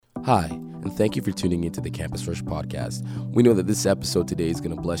Hi, and thank you for tuning into the Campus Rush podcast. We know that this episode today is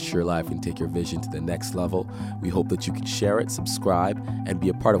going to bless your life and take your vision to the next level. We hope that you can share it, subscribe, and be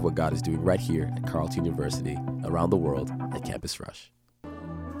a part of what God is doing right here at Carleton University, around the world at Campus Rush.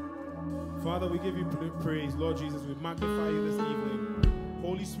 Father, we give you praise. Lord Jesus, we magnify you this evening.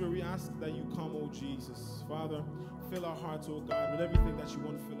 Holy Spirit, we ask that you come, oh Jesus. Father, fill our hearts, oh God, with everything that you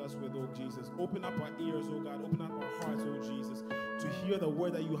want to fill us with, oh Jesus. Open up our ears, oh God. Open up our hearts, oh Jesus, to hear the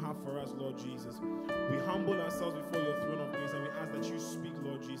word that you have for us, Lord Jesus. We humble ourselves before your throne of grace and we ask that you speak,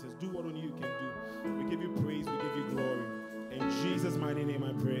 Lord Jesus. Do what only you can do. We give you praise. We give you glory. In Jesus' mighty name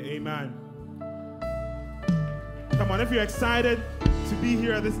I pray. Amen. Come on, if you're excited to be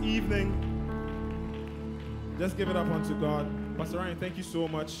here this evening, just give it up unto God. Pastor Ryan, thank you so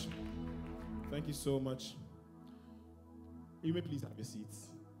much. Thank you so much. You may please have your seats.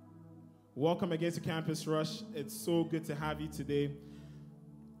 Welcome again to Campus Rush. It's so good to have you today.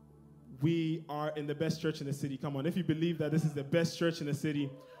 We are in the best church in the city. Come on, if you believe that this is the best church in the city,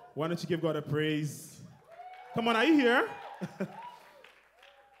 why don't you give God a praise? Come on, are you here?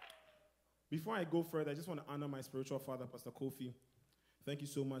 Before I go further, I just want to honor my spiritual father, Pastor Kofi. Thank you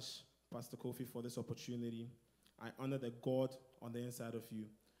so much, Pastor Kofi, for this opportunity. I honor the God on the inside of you.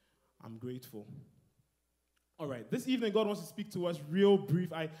 I'm grateful. All right, this evening, God wants to speak to us real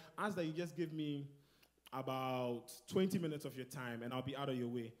brief. I ask that you just give me about 20 minutes of your time, and I'll be out of your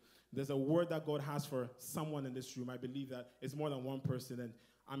way. There's a word that God has for someone in this room. I believe that it's more than one person, and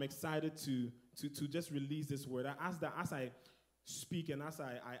I'm excited to just release this word. I ask that as I speak and as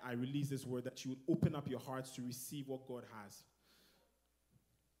I release this word, that you would open up your hearts to receive what God has.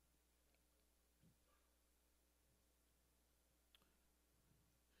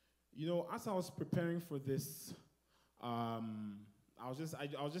 You know, as I was preparing for this, I was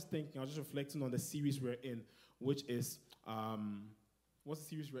just thinking, I was just reflecting on the series we're in, which is, what's the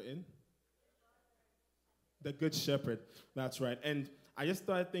series we're in? The Good Shepherd. That's right. And I just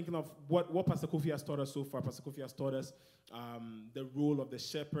started thinking of what Pastor Kofi has taught us so far. Pastor Kofi has taught us the role of the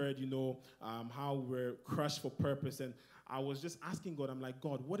shepherd, you know, how we're crushed for purpose. And I was just asking God, I'm like,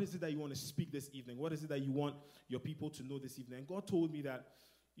 God, what is it that you want to speak this evening? What is it that you want your people to know this evening? And God told me that,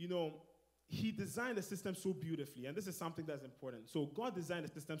 you know, he designed the system so beautifully, and this is something that's important. So God designed the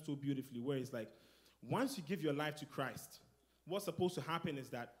system so beautifully where it's like, once you give your life to Christ, what's supposed to happen is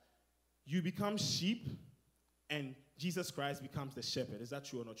that you become sheep, and Jesus Christ becomes the shepherd. Is that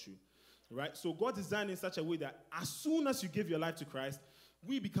true or not true? Right? So God designed it in such a way that as soon as you give your life to Christ,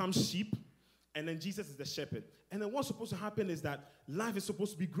 we become sheep, and then Jesus is the shepherd. And then what's supposed to happen is that life is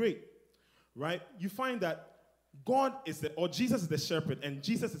supposed to be great, right? You find that God is Jesus is the shepherd, and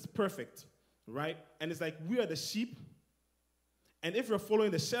Jesus is perfect, right? And it's like we are the sheep, and if we're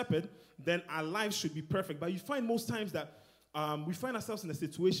following the shepherd, then our lives should be perfect. But you find most times that we find ourselves in a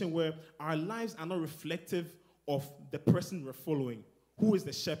situation where our lives are not reflective of the person we're following, who is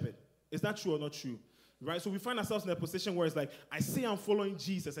the shepherd. Is that true or not true? Right? So we find ourselves in a position where it's like, I say I'm following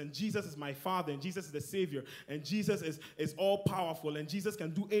Jesus, and Jesus is my Father, and Jesus is the Savior, and Jesus is all-powerful, and Jesus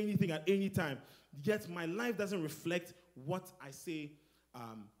can do anything at any time. Yet my life doesn't reflect what I say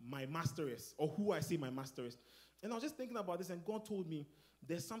my master is, or who I say my master is. And I was just thinking about this, and God told me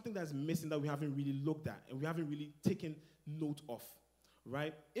there's something that's missing that we haven't really looked at, and we haven't really taken note of,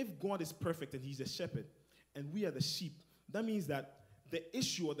 right? If God is perfect and he's a shepherd, and we are the sheep, that means that the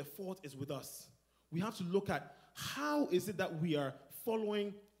issue or the fault is with us. We have to look at how is it that we are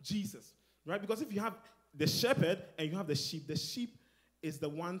following Jesus, right? Because if you have the shepherd and you have the sheep is the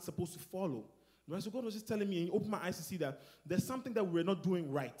one supposed to follow, right? So God was just telling me, and he opened my eyes to see that there's something that we're not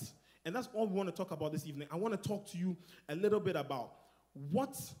doing right. And that's all we want to talk about this evening. I want to talk to you a little bit about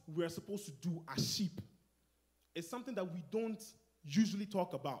what we're supposed to do as sheep. It's something that we don't usually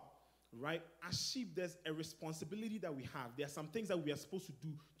talk about, right? As sheep, there's a responsibility that we have. There are some things that we are supposed to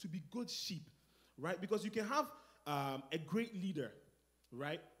do to be good sheep. Right? Because you can have a great leader,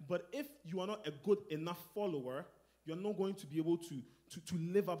 right? But if you are not a good enough follower, you're not going to be able to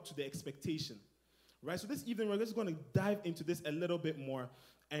live up to the expectation, right? So this evening, we're just going to dive into this a little bit more,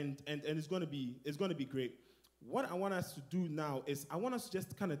 and it's going to be great. What I want us to do now is I want us to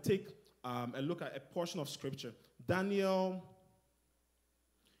just kind of take a look at a portion of Scripture. Daniel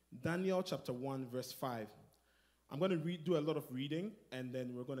chapter 1, verse 5. I'm going to do a lot of reading, and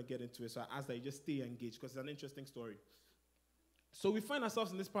then we're going to get into it. So I ask that you just stay engaged, because it's an interesting story. So we find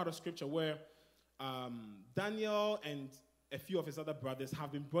ourselves in this part of Scripture where Daniel and a few of his other brothers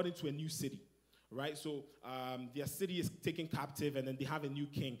have been brought into a new city, right? So their city is taken captive, and then they have a new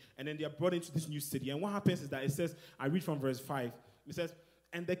king, and then they are brought into this new city. And what happens is that it says, I read from verse 5, it says,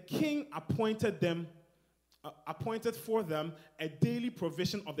 and the king appointed them appointed for them a daily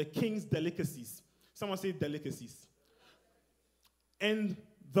provision of the king's delicacies. Someone say delicacies. And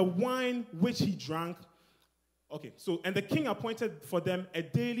the wine which he drank. Okay, so, and the king appointed for them a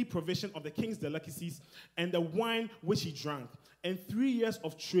daily provision of the king's delicacies and the wine which he drank, and 3 years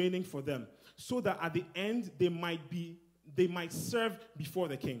of training for them, so that at the end they might serve before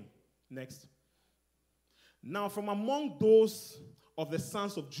the king. Next. Now, from among those of the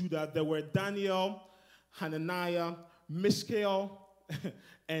sons of Judah, there were Daniel, Hananiah, Mishael,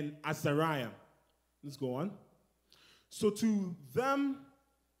 and Azariah. Let's go on. So to them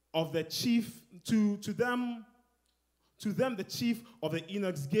the chief of the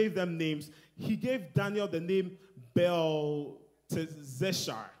eunuchs gave them names. He gave Daniel the name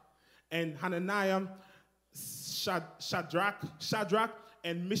Belteshazzar, and Hananiah Shadrach,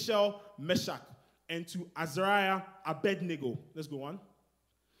 and Mishael Meshach, and to Azariah Abednego. Let's go on.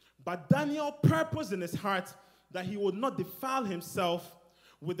 But Daniel purposed in his heart that he would not defile himself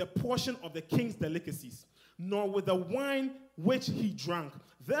with the portion of the king's delicacies, nor with the wine which he drank.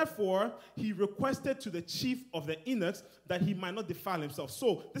 Therefore, he requested to the chief of the eunuchs that he might not defile himself.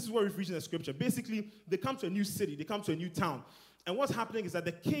 So, this is what we've reached in the scripture. Basically, they come to a new city, they come to a new town. And what's happening is that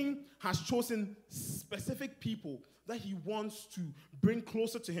the king has chosen specific people that he wants to bring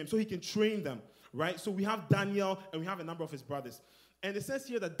closer to him so he can train them, right? So we have Daniel and we have a number of his brothers. And it says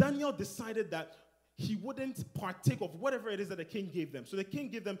here that Daniel decided that he wouldn't partake of whatever it is that the king gave them. So the king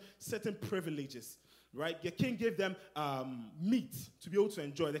gave them certain privileges, right? The king gave them meat to be able to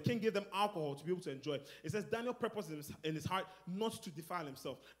enjoy. The king gave them alcohol to be able to enjoy. It says Daniel purposed in his heart not to defile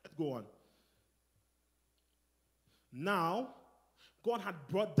himself. Let's go on. Now, God had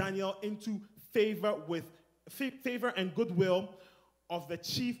brought Daniel into favor and goodwill of the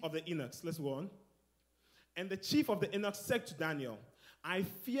chief of the eunuchs. Let's go on. And the chief of the eunuchs said to Daniel, I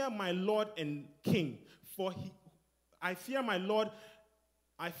fear my lord and king, I fear my lord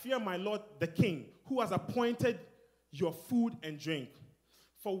the king, who has appointed your food and drink.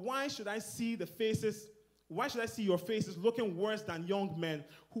 For why should I see your faces looking worse than young men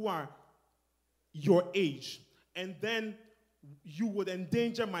who are your age? And then you would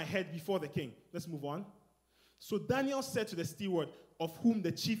endanger my head before the king. Let's move on. So Daniel said to the steward, of whom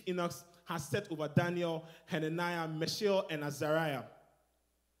the chief eunuchs has set over Daniel, Hananiah, Mishael, and Azariah,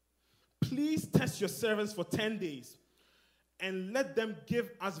 please test your servants for 10 days, and let them give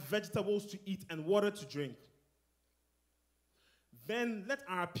us vegetables to eat and water to drink. Then let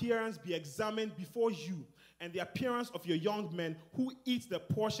our appearance be examined before you, and the appearance of your young men who eat the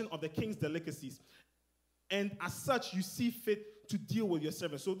portion of the king's delicacies. And as such, you see fit to deal with your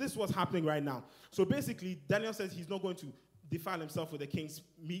servants. So this is what's happening right now. So basically, Daniel says he's not going to defile himself with the king's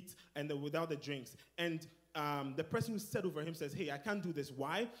meat and without the drinks. And the person who said over him says, hey, I can't do this.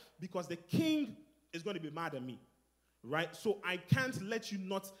 Why? Because the king is going to be mad at me, right? So I can't let you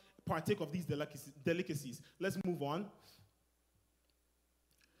not partake of these delicacies. Let's move on.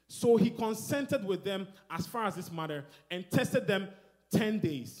 So he consented with them as far as this matter and tested them 10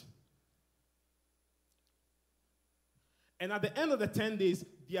 days. And at the end of the 10 days,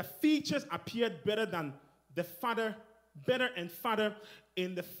 their features appeared better and fatter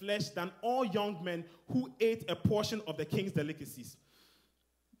in the flesh than all young men who ate a portion of the king's delicacies.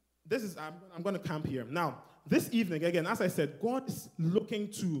 I'm going to camp here. Now, this evening, again, as I said, God is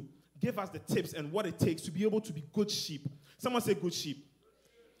looking to give us the tips and what it takes to be able to be good sheep. Someone say good sheep.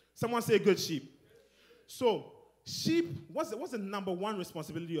 Someone say good sheep. So, sheep, what's the number one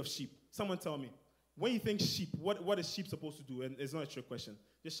responsibility of sheep? Someone tell me. When you think sheep, what is sheep supposed to do? And it's not a trick question.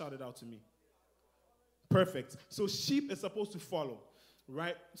 Just shout it out to me. Perfect. So sheep is supposed to follow,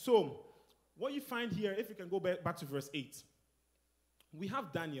 right? So what you find here, if you can go back to verse 8, we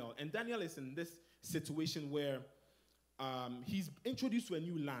have Daniel. And Daniel is in this situation where he's introduced to a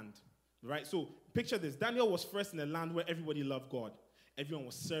new land, right? So picture this. Daniel was first in a land where everybody loved God. Everyone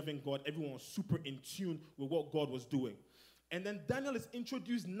was serving God. Everyone was super in tune with what God was doing. And then Daniel is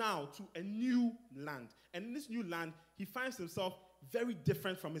introduced now to a new land. And in this new land, he finds himself very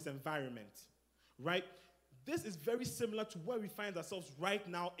different from his environment, right? This is very similar to where we find ourselves right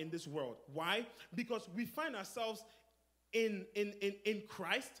now in this world. Why? Because we find ourselves in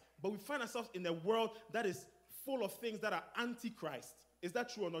Christ, but we find ourselves in a world that is full of things that are anti-Christ. Is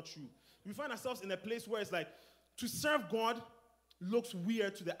that true or not true? We find ourselves in a place where it's like, to serve God looks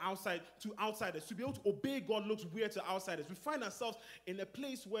weird to outsiders. To be able to obey God looks weird to outsiders. We find ourselves in a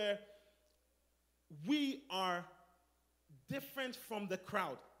place where we are different from the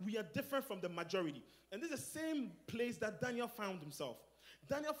crowd. We are different from the majority. And this is the same place that Daniel found himself.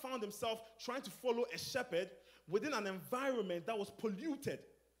 Daniel found himself trying to follow a shepherd within an environment that was polluted.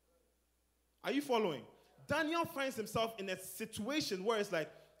 Are you following? Daniel finds himself in a situation where it's like,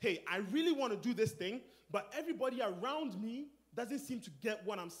 hey, I really want to do this thing, but everybody around me doesn't seem to get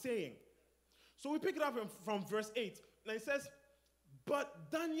what I'm saying. So we pick it up from verse 8. And it says, but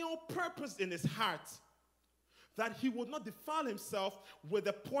Daniel purposed in his heart that he would not defile himself with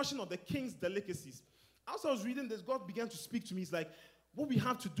a portion of the king's delicacies. As I was reading this, God began to speak to me. He's like, what we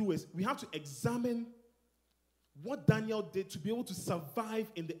have to do is we have to examine what Daniel did to be able to survive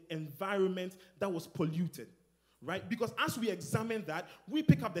in the environment that was polluted, right? Because as we examine that, we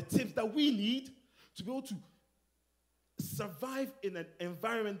pick up the tips that we need to be able to survive in an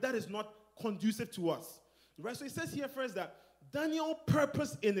environment that is not conducive to us, right? So it says here first that Daniel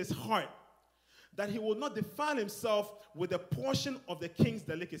purposed in his heart that he will not defile himself with a portion of the king's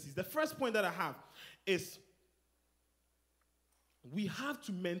delicacies. The first point that I have is we have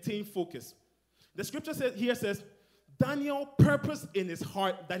to maintain focus. The scripture says, Daniel purposed in his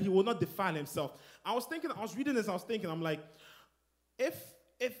heart that he will not defile himself. I was reading this, I'm like,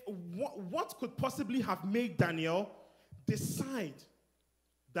 what could possibly have made Daniel decide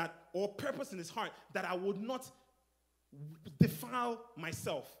that, or purpose in his heart, that I would not defile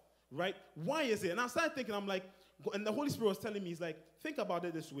myself, right? Why is it? And I started thinking, I'm like, and the Holy Spirit was telling me, he's like, think about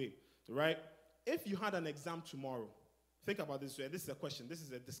it this way, right? If you had an exam tomorrow, think about this way. This is a question. This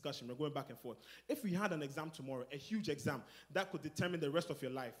is a discussion. We're going back and forth. If we had an exam tomorrow, a huge exam that could determine the rest of your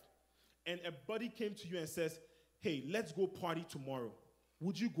life, and a buddy came to you and says, hey, let's go party tomorrow,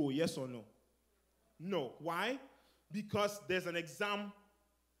 would you go, yes or no? No. Why? Because there's an exam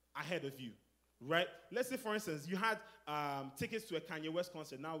ahead of you, right? Let's say, for instance, you had tickets to a Kanye West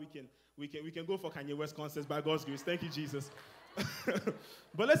concert. Now we can go for Kanye West concerts by God's grace. Thank you, Jesus.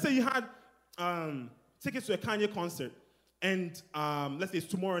 But let's say you had tickets to a Kanye concert, and let's say it's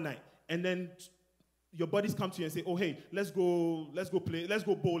tomorrow night, and then your buddies come to you and say, oh, hey, let's go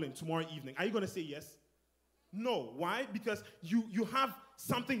bowling tomorrow evening. Are you going to say yes? No. Why? Because you have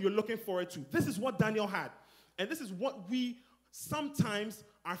something you're looking forward to. This is what Daniel had. And this is what we sometimes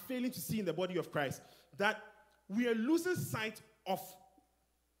are failing to see in the body of Christ, that we are losing sight of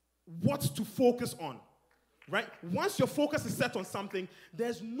what to focus on, right? Once your focus is set on something,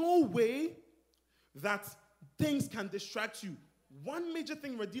 there's no way that things can distract you. One major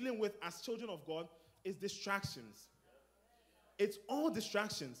thing we're dealing with as children of God is distractions. It's all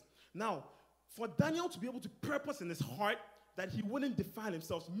distractions. Now, for Daniel to be able to purpose in his heart that he wouldn't defile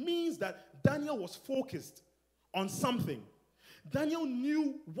himself means that Daniel was focused on something. Daniel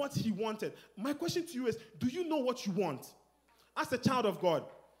knew what he wanted. My question to you is, do you know what you want? As a child of God,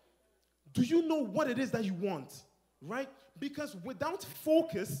 do you know what it is that you want? Right? Because without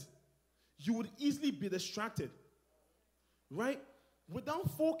focus, you would easily be distracted. Right?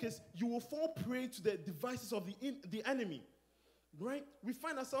 Without focus, you will fall prey to the devices of the enemy. Right? We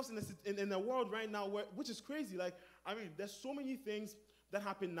find ourselves in a world right now which is crazy. Like, I mean, there's so many things that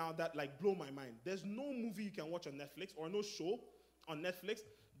happen now that like blow my mind. There's no movie you can watch on Netflix or no show on Netflix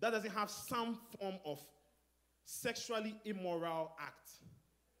that doesn't have some form of sexually immoral act.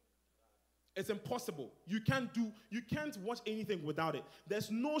 It's impossible. You can't watch anything without it.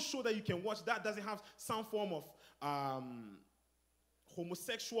 There's no show that you can watch that doesn't have some form of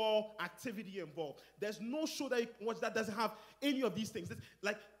homosexual activity involved. There's no show that you can watch that doesn't have any of these things.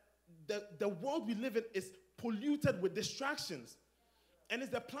 Like the world we live in is polluted with distractions. And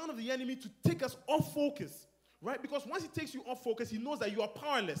it's the plan of the enemy to take us off focus, right? Because once he takes you off focus, he knows that you are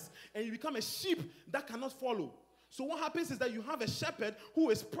powerless and you become a sheep that cannot follow. So what happens is that you have a shepherd who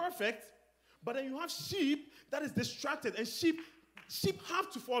is perfect, but then you have sheep that is distracted, and sheep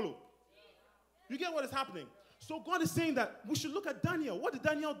have to follow. You get what is happening? So God is saying that we should look at Daniel. What did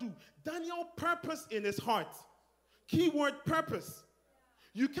Daniel do? Daniel purposed in his heart. Keyword, purpose.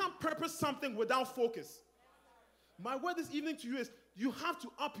 You can't purpose something without focus. My word this evening to you is you have to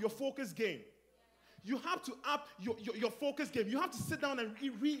up your focus game. You have to up your focus game. You have to sit down and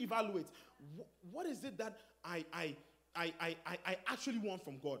reevaluate. What is it that I actually want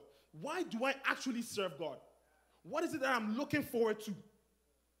from God? Why do I actually serve God? What is it that I'm looking forward to?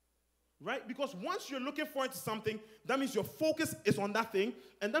 Right? Because once you're looking forward to something, that means your focus is on that thing,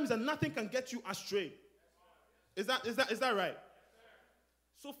 and that means that nothing can get you astray. Is that right?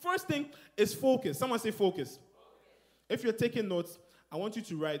 So first thing is focus. Someone say focus. If you're taking notes, I want you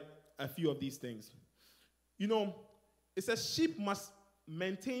to write a few of these things. You know, it says sheep must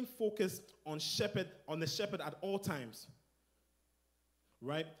maintain focus on the shepherd at all times.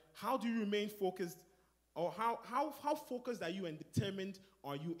 Right? How do you remain focused? Or how focused are you and determined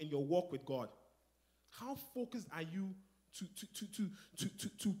are you in your walk with God? How focused are you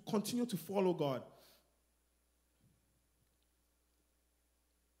to continue to follow God?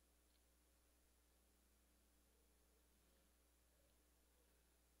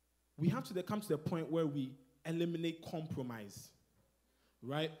 we have to come to the point where we eliminate compromise,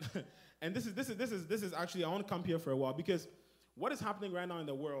 right? And this is actually, I want to come here for a while, because what is happening right now in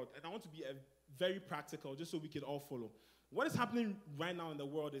the world, and I want to be very practical just so we can all follow. What is happening right now in the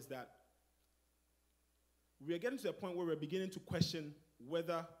world is that we are getting to a point where we're beginning to question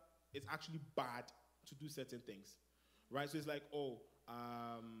whether it's actually bad to do certain things, right? So it's like,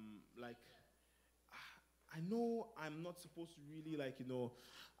 I know I'm not supposed to really,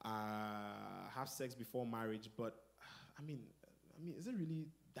 have sex before marriage, but I mean, is it really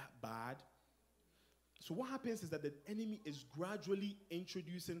that bad? So what happens is that the enemy is gradually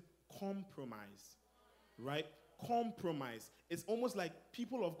introducing compromise, right? Compromise. It's almost like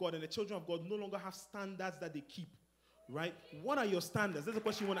people of God and the children of God no longer have standards that they keep, right? What are your standards? That's the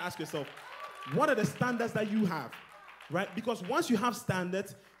question you want to ask yourself. What are the standards that you have, right? Because once you have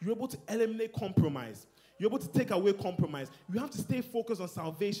standards, you're able to eliminate compromise. You're able to take away compromise. You have to stay focused on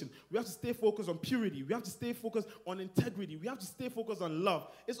salvation. We have to stay focused on purity. We have to stay focused on integrity. We have to stay focused on love.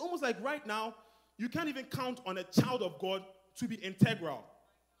 It's almost like right now, you can't even count on a child of God to be integral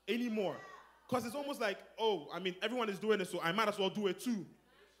anymore. Because it's almost like, everyone is doing it, so I might as well do it too.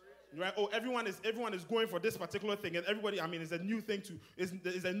 Right? Everyone is going for this particular thing, and everybody, it's a new thing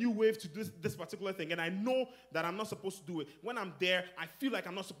is a new wave to do this particular thing, and I know that I'm not supposed to do it. When I'm there, I feel like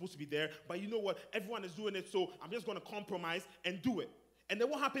I'm not supposed to be there, but you know what? Everyone is doing it, so I'm just going to compromise and do it. And then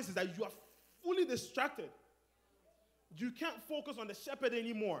what happens is that you are fully distracted. You can't focus on the shepherd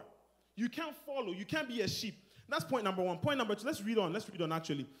anymore. You can't follow. You can't be a sheep. That's point number one. Point number two, let's read on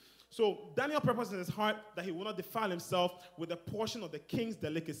actually. So Daniel purposed in his heart that he will not defile himself with a portion of the king's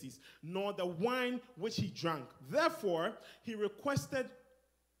delicacies, nor the wine which he drank. Therefore, he requested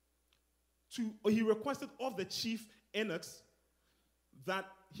of the chief eunuchs that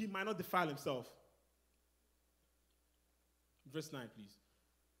he might not defile himself. Verse 9, please.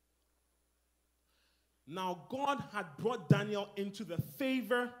 Now God had brought Daniel into the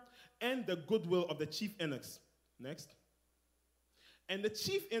favor and the goodwill of the chief eunuchs. Next. And the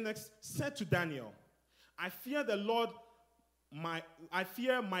chief eunuchs said to Daniel, I fear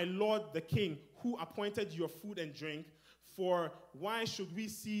my lord the king, who appointed your food and drink. For why should we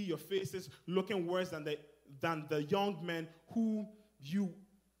see your faces looking worse than the young men who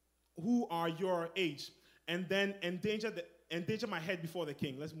are your age, and then endanger my head before the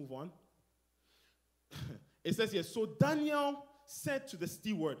king? Let's move on. It says here, so Daniel said to the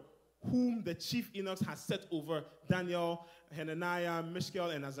steward, whom the chief eunuchs had set over Daniel, Hananiah,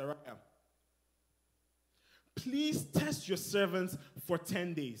 Mishael, and Azariah, please test your servants for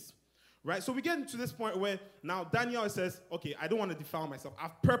 10 days. Right? So we get into this point where now Daniel says, okay, I don't want to defile myself.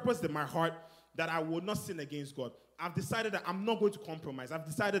 I've purposed in my heart that I will not sin against God. I've decided that I'm not going to compromise. I've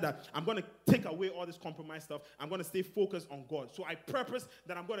decided that I'm going to take away all this compromise stuff. I'm going to stay focused on God. So I purpose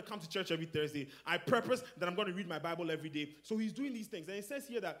that I'm going to come to church every Thursday. I purpose that I'm going to read my Bible every day. So he's doing these things. And it says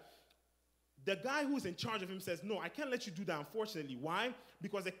here that the guy who's in charge of him says, no, I can't let you do that, unfortunately. Why?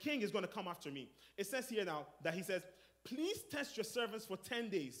 Because the king is going to come after me. It says here now that he says, please test your servants for 10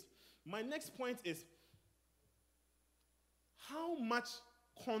 days. My next point is, how much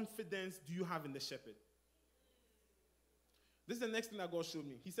confidence do you have in the shepherd? This is the next thing that God showed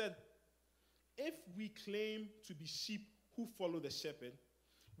me. He said, if we claim to be sheep who follow the shepherd,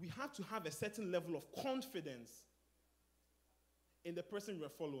 we have to have a certain level of confidence in the person we're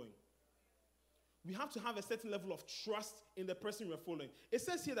following. We have to have a certain level of trust in the person we're following. It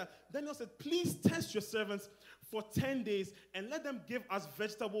says here that Daniel said, please test your servants for 10 days and let them give us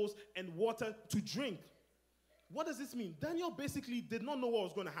vegetables and water to drink. What does this mean? Daniel basically did not know what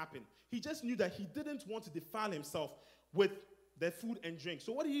was going to happen. He just knew that he didn't want to defile himself with the food and drink.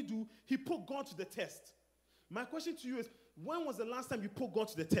 So what did he do? He put God to the test. My question to you is, when was the last time you put God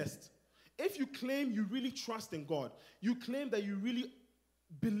to the test? If you claim you really trust in God, you claim that you really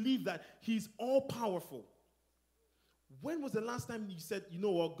believe that he's all powerful, when was the last time you said, you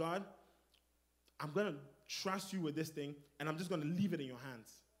know what, God, I'm going to trust you with this thing and I'm just going to leave it in your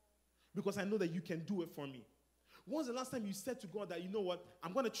hands because I know that you can do it for me? When was the last time you said to God that, you know what,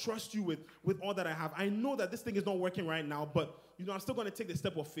 I'm going to trust you with all that I have. I know that this thing is not working right now, but I'm still going to take the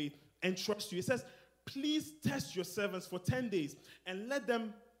step of faith and trust you. It says, please test your servants for 10 days and let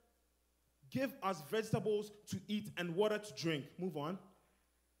them give us vegetables to eat and water to drink. Move on.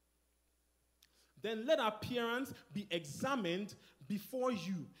 Then let our appearance be examined before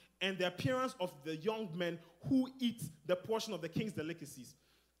you and the appearance of the young men who eat the portion of the king's delicacies.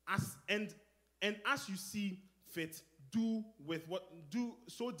 And as you see fit, deal with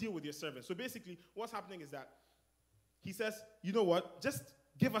your servants. So basically, what's happening is that he says, you know what, just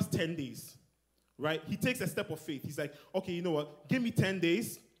give us 10 days, right? He takes a step of faith. He's like, okay, you know what, give me 10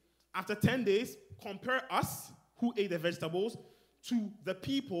 days, After 10 days, compare us who ate the vegetables to the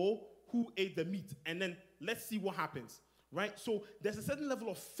people who ate the meat. And then let's see what happens, right? So there's a certain level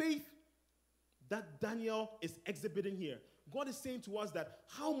of faith that Daniel is exhibiting here. God is saying to us that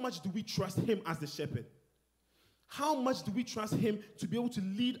how much do we trust him as the shepherd? How much do we trust him to be able to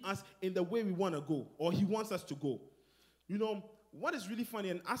lead us in the way we want to go, or he wants us to go? You know, what is really funny,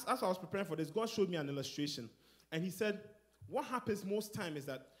 and as I was preparing for this, God showed me an illustration. And he said, what happens most time is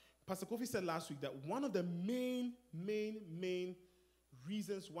that, Pastor Kofi said last week that one of the main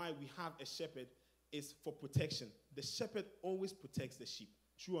reasons why we have a shepherd is for protection. The shepherd always protects the sheep.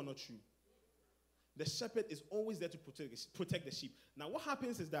 True or not true? The shepherd is always there to protect the sheep. Now, what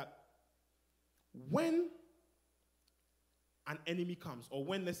happens is that when an enemy comes, or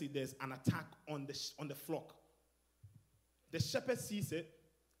when, let's say, there's an attack on the flock, the shepherd sees it,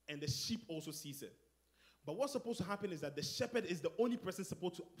 and the sheep also sees it. But what's supposed to happen is that the shepherd is the only person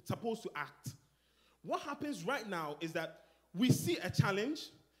supposed to act. What happens right now is that we see a challenge,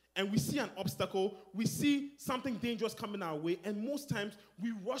 and we see an obstacle, we see something dangerous coming our way, and most times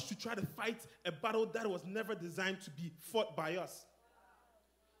we rush to try to fight a battle that was never designed to be fought by us.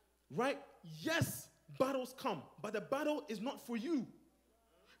 Right? Yes, battles come, but the battle is not for you,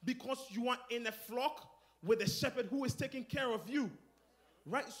 because you are in a flock with a shepherd who is taking care of you.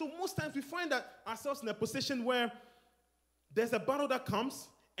 Right? So most times we find that ourselves in a position where there's a battle that comes,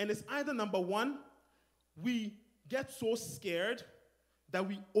 and it's either, number one, we get so scared that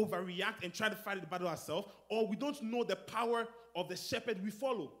we overreact and try to fight the battle ourselves, or we don't know the power of the shepherd we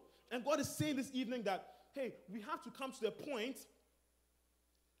follow. And God is saying this evening that, hey, we have to come to the point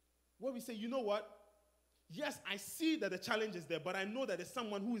where we say, you know what? Yes, I see that the challenge is there, but I know that there's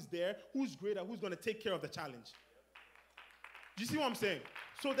someone who is there, who's greater, who's going to take care of the challenge. Do you see what I'm saying?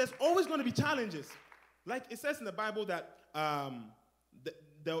 So there's always going to be challenges. Like it says in the Bible that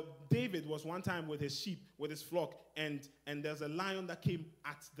David was one time with his sheep, with his flock, and there's a lion that came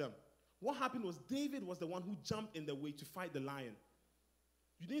at them. What happened was David was the one who jumped in the way to fight the lion.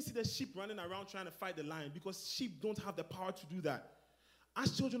 You didn't see the sheep running around trying to fight the lion, because sheep don't have the power to do that.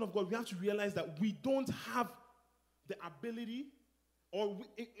 As children of God, we have to realize that we don't have the ability, or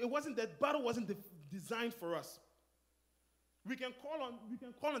the battle wasn't designed for us. We can call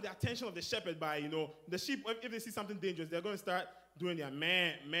on the attention of the shepherd by, the sheep, if they see something dangerous, they're going to start doing their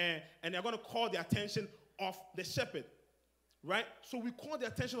meh, and they're going to call the attention of the shepherd, right? So we call the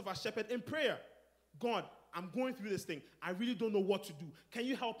attention of our shepherd in prayer. God, I'm going through this thing. I really don't know what to do. Can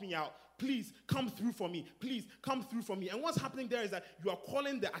you help me out? Please come through for me. Please come through for me. And what's happening there is that you are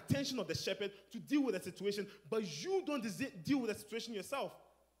calling the attention of the shepherd to deal with the situation, but you don't deal with the situation yourself.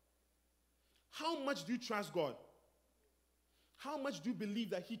 How much do you trust God? How much do you believe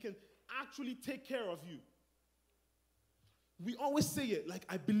that he can actually take care of you? We always say it, like,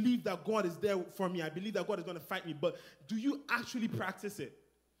 I believe that God is there for me. I believe that God is going to fight me. But do you actually practice it?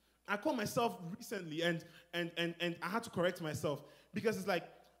 I caught myself recently, and I had to correct myself, because it's like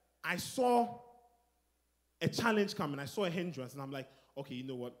I saw a challenge coming. I saw a hindrance, and I'm like, okay, you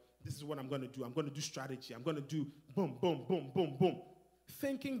know what? This is what I'm going to do. I'm going to do strategy. I'm going to do boom, boom, boom, boom, boom,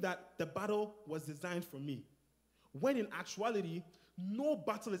 thinking that the battle was designed for me. When in actuality, no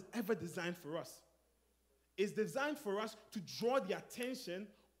battle is ever designed for us. It's designed for us to draw the attention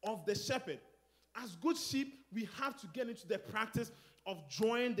of the shepherd. As good sheep, we have to get into the practice of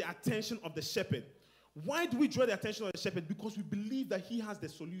drawing the attention of the shepherd. Why do we draw the attention of the shepherd? Because we believe that he has the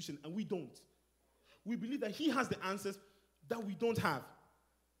solution, and we don't. We believe that he has the answers that we don't have.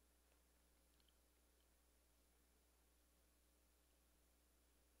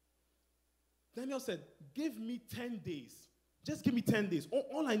 Daniel said, give me 10 days. Just give me 10 days.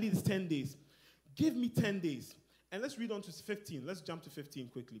 All I need is 10 days. Give me 10 days. And let's read on to 15. Let's jump to 15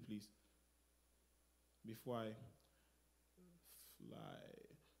 quickly, please. Before I fly.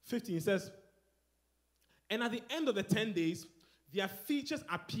 15, it says, and at the end of the 10 days, their features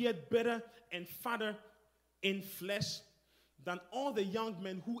appeared better and fatter in flesh than all the young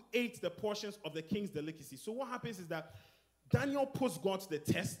men who ate the portions of the king's delicacy. So what happens is that Daniel puts God to the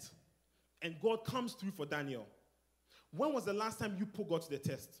test, and God comes through for Daniel. When was the last time you put God to the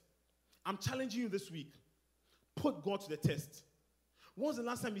test? I'm challenging you this week. Put God to the test. When was the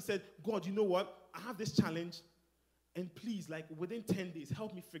last time you said, God, you know what? I have this challenge, and please, like, within 10 days,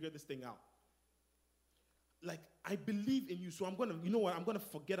 help me figure this thing out. Like, I believe in you, so I'm going to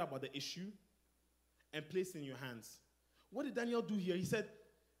forget about the issue and place it in your hands. What did Daniel do here? He said,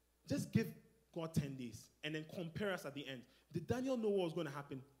 just give God 10 days and then compare us at the end. Did Daniel know what was going to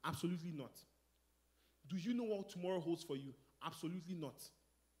happen? Absolutely not. Do you know what tomorrow holds for you? Absolutely not.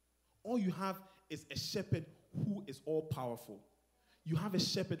 All you have is a shepherd who is all powerful. You have a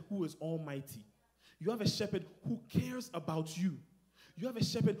shepherd who is almighty. You have a shepherd who cares about you. You have a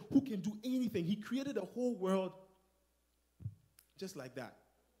shepherd who can do anything. He created the whole world just like that.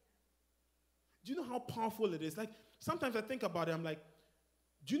 Do you know how powerful it is? Like, sometimes I think about it, I'm like,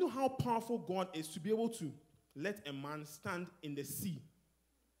 do you know how powerful God is to be able to let a man stand in the sea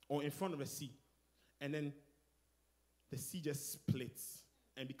or in front of the sea, and then the sea just splits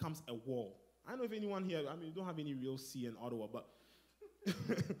and becomes a wall? I don't know if anyone here, I mean, you don't have any real sea in Ottawa, but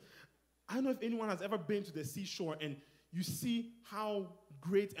I don't know if anyone has ever been to the seashore and you see how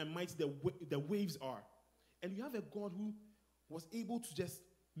great and mighty the waves are. And you have a God who was able to just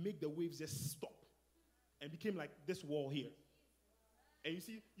make the waves just stop and became like this wall here. And you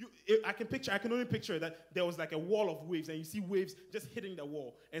see, I can only picture that there was like a wall of waves, and you see waves just hitting the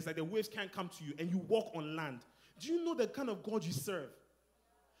wall. And it's like the waves can't come to you, and you walk on land. Do you know the kind of God you serve?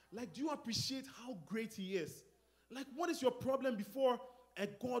 Like, do you appreciate how great he is? Like, what is your problem before a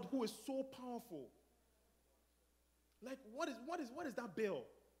God who is so powerful? Like, what is that bill?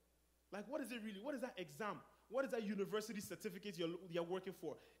 Like, what is it really? What is that exam? What is that university certificate you're working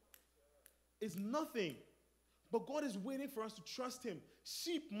for? It's nothing. But God is waiting for us to trust him.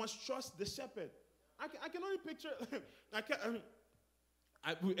 Sheep must trust the shepherd. I can only picture,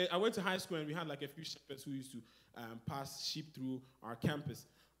 I went to high school and we had like a few shepherds who used to pass sheep through our campus.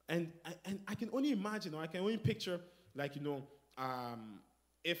 And I can only imagine, or I can only picture, like,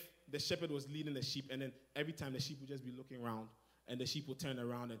 if the shepherd was leading the sheep, and then every time the sheep would just be looking around, and the sheep would turn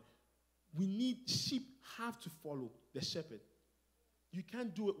around, and sheep have to follow the shepherd. You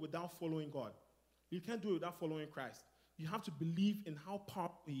can't do it without following God. You can't do it without following Christ. You have to believe in how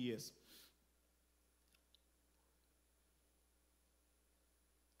powerful he is.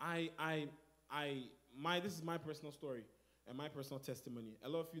 This is my personal story and my personal testimony. A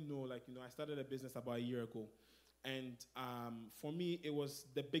lot of you know, I started a business about a year ago. And for me, it was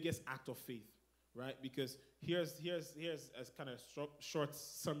the biggest act of faith, right? Because here's a kind of short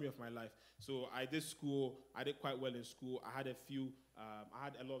summary of my life. So I did school. I did quite well in school. I had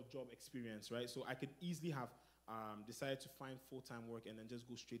a lot of job experience, right? So I could easily have decided to find full-time work and then just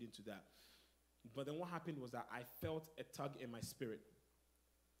go straight into that. But then what happened was that I felt a tug in my spirit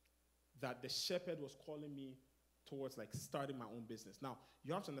that the shepherd was calling me towards like starting my own business. Now,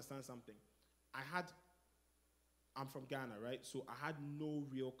 you have to understand something. I'm from Ghana, right? So I had no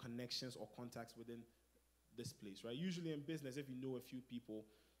real connections or contacts within this place, right? Usually in business, if you know a few people,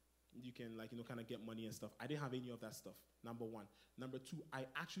 you can kind of get money and stuff. I didn't have any of that stuff, number one. Number two, I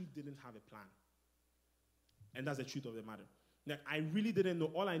actually didn't have a plan. And that's the truth of the matter. Like, I really didn't know.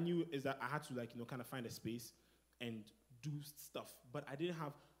 All I knew is that I had to kind of find a space and do stuff. But I didn't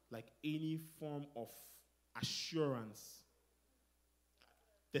have any form of assurance.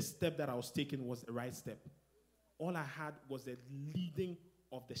 The step that I was taking was the right step. All I had was the leading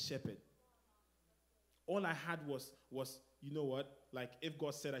of the shepherd. All I had was you know what? Like, if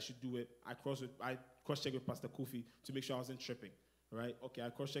God said I should do it, I cross-checked with Pastor Kofi to make sure I wasn't tripping, right? Okay, I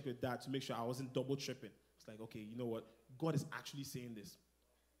cross-checked with that to make sure I wasn't double tripping. It's like, okay, you know what? God is actually saying this.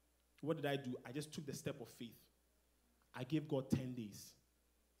 What did I do? I just took the step of faith. I gave God 10 days.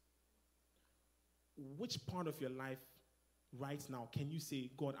 Which part of your life right now can you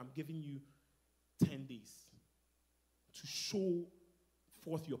say, God, I'm giving you 10 days to show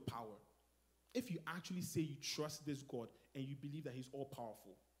forth your power? If you actually say you trust this God and you believe that he's all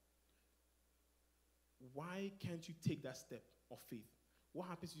powerful, why can't you take that step of faith? What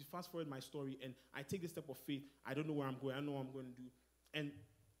happens is you fast forward my story and I take this step of faith. I don't know where I'm going. I don't know what I'm going to do. And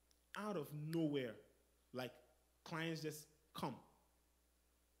out of nowhere, clients just come.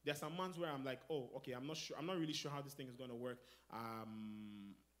 There are some months where I'm like, oh, okay, I'm not sure. I'm not really sure how this thing is going to work.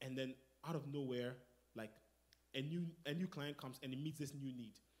 And then out of nowhere, a new client comes and it meets this new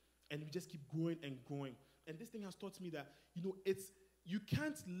need. And we just keep growing and growing. And this thing has taught me that, you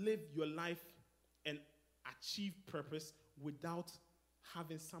can't live your life and achieve purpose without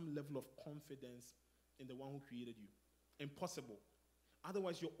having some level of confidence in the one who created you. Impossible.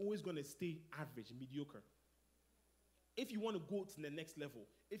 Otherwise, you're always going to stay average, mediocre. If you want to go to the next level,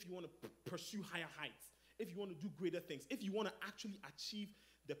 if you want to pursue higher heights, if you want to do greater things, if you want to actually achieve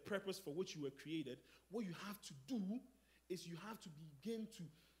the purpose for which you were created, what you have to do is you have to begin to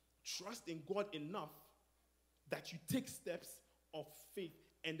trust in God enough that you take steps of faith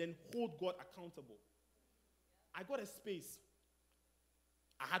and then hold God accountable. I got a space.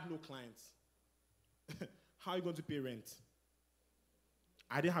 I had no clients. How are you going to pay rent?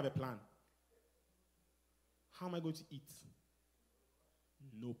 I didn't have a plan. How am I going to eat?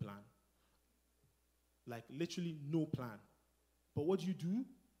 No plan. Literally no plan. But what do?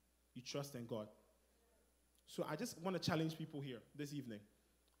 You trust in God. So I just want to challenge people here this evening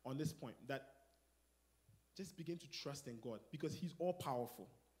on this point that just begin to trust in God because he's all powerful.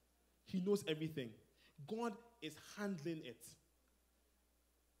 He knows everything. God is handling it.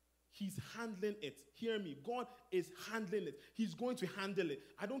 He's handling it. Hear me. God is handling it. He's going to handle it.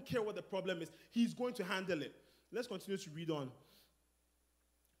 I don't care what the problem is. He's going to handle it. Let's continue to read on.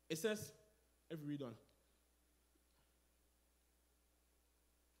 It says, read on.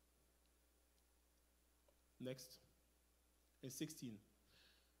 Next. In 16.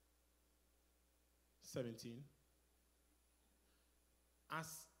 17.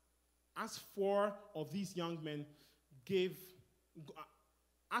 As for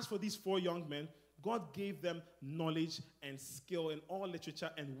these four young men, God gave them knowledge and skill in all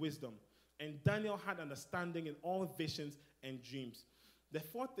literature and wisdom. And Daniel had understanding in all visions and dreams. The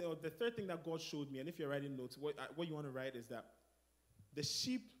third thing that God showed me, and if you're writing notes, what you want to write is that the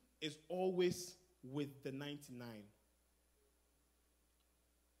sheep is always with the 99.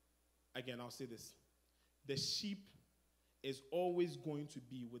 Again, I'll say this. The sheep is always going to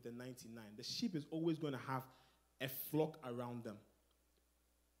be with the 99. The sheep is always going to have a flock around them.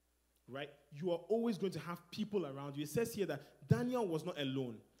 Right? You are always going to have people around you. It says here that Daniel was not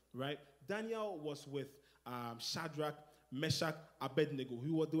alone. Right? Daniel was with Shadrach, Meshach, Abednego.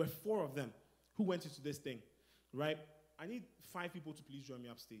 There were four of them who went into this thing. Right? I need 5 people to please join me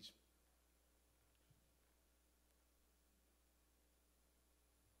upstage.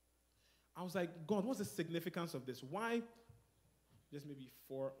 I was like, God, what's the significance of this? Why? Just maybe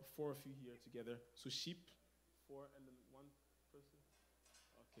four of you here together. So sheep, 4, and then 1 person.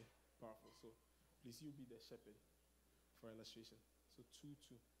 Okay, powerful. So please, you be the shepherd for illustration. So 2.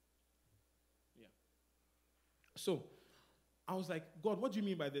 Yeah. So I was like, God, what do you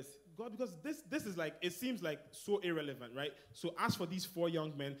mean by this? God, because this is like, it seems like so irrelevant, right? So as for these 4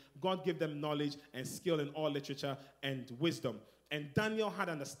 young men, God gave them knowledge and skill in all literature and wisdom. And Daniel had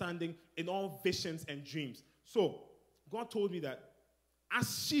understanding in all visions and dreams. So God told me that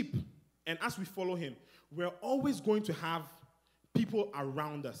as sheep and as we follow him, we're always going to have people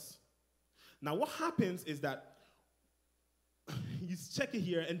around us. Now what happens is that you check it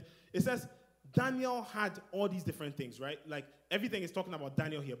here and it says Daniel had all these different things, right? Like everything is talking about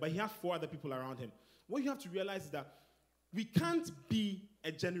Daniel here, but he had 4 other people around him. What you have to realize is that we can't be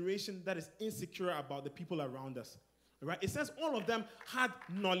a generation that is insecure about the people around us. Right? It says all of them had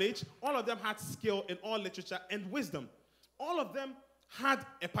knowledge, all of them had skill in all literature and wisdom. All of them had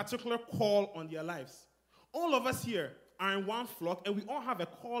a particular call on their lives. All of us here are in one flock, and we all have a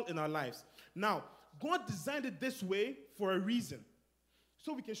call in our lives. Now, God designed it this way for a reason,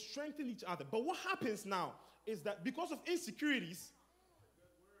 so we can strengthen each other. But what happens now is that because of insecurities,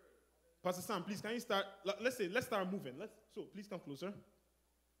 Pastor Sam, please, can you start? Let's start moving. So please come closer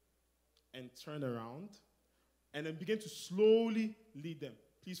and turn around. And then begin to slowly lead them.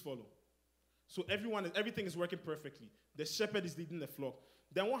 Please follow. So everything is working perfectly. The shepherd is leading the flock.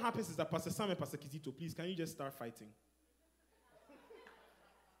 Then what happens is that Pastor Sam and Pastor Kizito, please, can you just start fighting?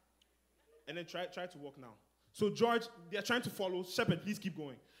 And then try to walk now. So George, they're trying to follow. Shepherd, please keep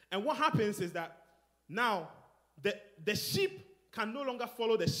going. And what happens is that now the sheep can no longer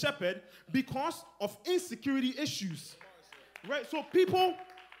follow the shepherd because of insecurity issues. Right? So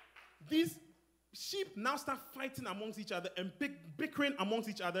these sheep now start fighting amongst each other and bickering amongst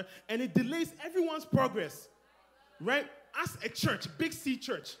each other, and it delays everyone's progress. Right? As a church, Big C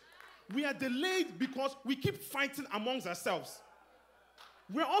Church, we are delayed because we keep fighting amongst ourselves.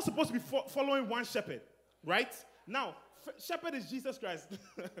 We're all supposed to be following one shepherd, right? Now, shepherd is Jesus Christ.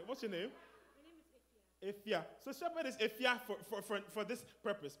 What's your name? Ephia. So shepherd is Ephia for this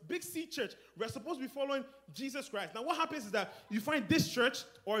purpose. Big C Church, we're supposed to be following Jesus Christ. Now what happens is that you find this church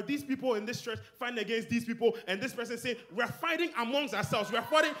or these people in this church fighting against these people, and this person saying, we're fighting amongst ourselves. We're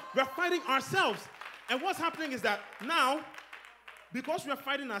fighting ourselves. And what's happening is that now, because we're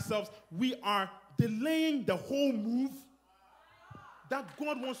fighting ourselves, we are delaying the whole move that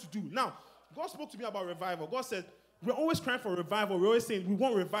God wants to do. Now, God spoke to me about revival. God said, we're always crying for revival. We're always saying, we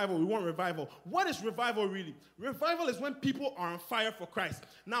want revival, we want revival. What is revival really? Revival is when people are on fire for Christ.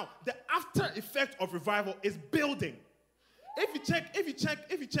 Now, the after effect of revival is building. If you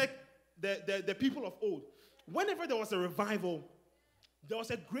check the people of old, whenever there was a revival, there was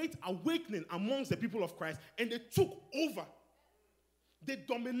a great awakening amongst the people of Christ, and they took over. They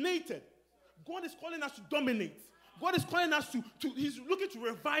dominated. God is calling us to dominate. God is calling us to he's looking to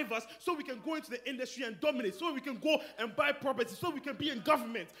revive us so we can go into the industry and dominate, so we can go and buy property, so we can be in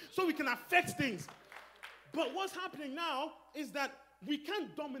government, so we can affect things. But what's happening now is that we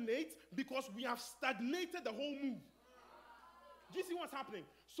can't dominate because we have stagnated the whole move. Do you see what's happening?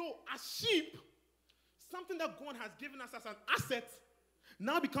 So as sheep, something that God has given us as an asset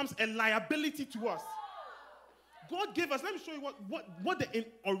now becomes a liability to us. God gave us, let me show you what the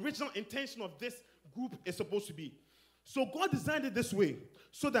original intention of this group is supposed to be. So God designed it this way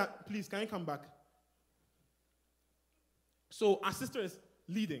so that, please, can you come back? So our sister is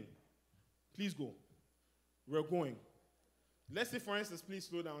leading. Please go. We're going. Let's say, for instance, please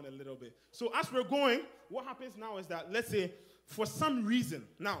slow down a little bit. So as we're going, what happens now is that, let's say, for some reason,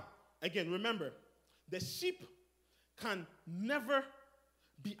 now, again, remember, the sheep can never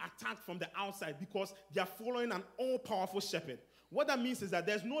be attacked from the outside because they are following an all-powerful shepherd. What that means is that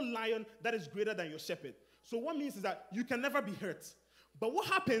there's no lion that is greater than your shepherd. So what means is that you can never be hurt. But what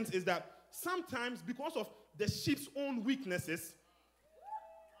happens is that sometimes, because of the sheep's own weaknesses,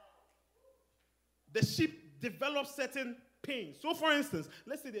 the sheep develop certain pain. So for instance,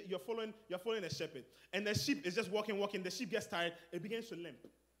 let's say that you're following a shepherd, and the sheep is just walking, the sheep gets tired, it begins to limp.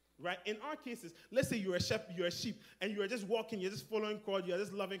 Right? In our cases, let's say you're a sheep, and you're just walking, you're just following God, you're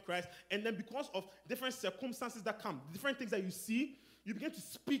just loving Christ, and then because of different circumstances that come, different things that you see, you begin to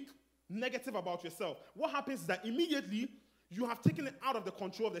speak negative about yourself. What happens is that immediately you have taken it out of the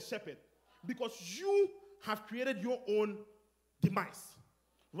control of the shepherd because you have created your own demise.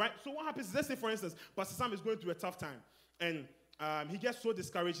 Right? So what happens is, let's say, for instance, Pastor Sam is going through a tough time, and he gets so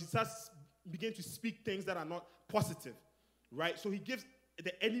discouraged, he starts begin to speak things that are not positive. Right? So he gives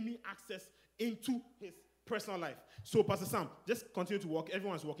the enemy access into his personal life. So Pastor Sam, just continue to walk.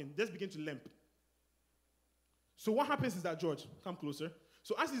 Everyone's walking. Just begin to limp. So what happens is that, George, come closer.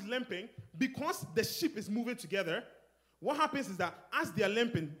 So as he's limping, because the sheep is moving together, what happens is that as they are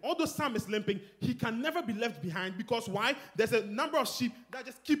limping, although Sam is limping, he can never be left behind because why? There's a number of sheep that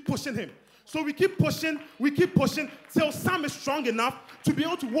just keep pushing him. So we keep pushing till Sam is strong enough to be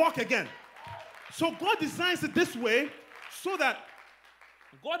able to walk again. So God designs it this way so that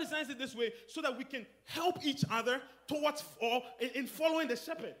we can help each other towards or in following the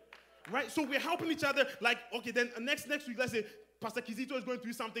shepherd, right? So we're helping each other. Like, okay, then next week, let's say Pastor Kizito is going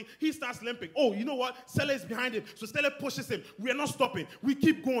through something. He starts limping. Oh, you know what? Stella is behind him. So Stella pushes him. We are not stopping. We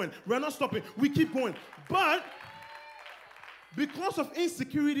keep going. We're not stopping. We keep going. But because of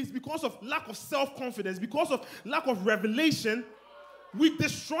insecurities, because of lack of self-confidence, because of lack of revelation, we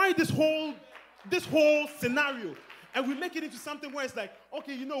destroy this whole scenario. And we make it into something where it's like,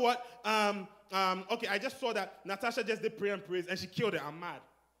 okay, you know what? Okay, I just saw that Natasha just did prayer and praise and she killed it. I'm mad.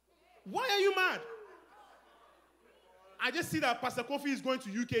 Why are you mad? I just see that Pastor Kofi is going to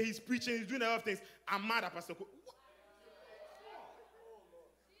UK. He's preaching. He's doing a lot of things. I'm mad at Pastor Kofi.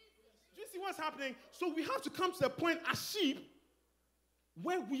 Do you see what's happening? So we have to come to the point as sheep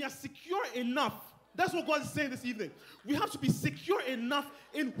where we are secure enough. That's what God is saying this evening. We have to be secure enough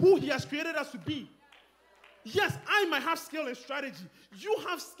in who He has created us to be. Yes, I might have skill in strategy. You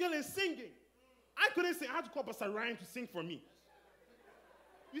have skill in singing. I couldn't sing. I had to call Pastor Ryan to sing for me.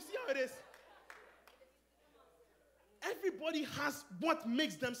 You see how it is? Everybody has what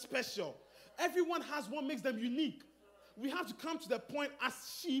makes them special. Everyone has what makes them unique. We have to come to the point as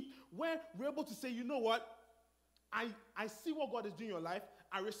sheep where we're able to say, you know what? I see what God is doing in your life.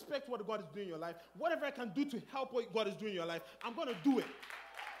 I respect what God is doing in your life. Whatever I can do to help what God is doing in your life, I'm going to do it.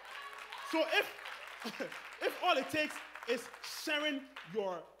 So if all it takes is sharing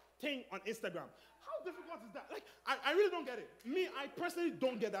your thing on Instagram, how difficult is that? Like, I really don't get it. Me, I personally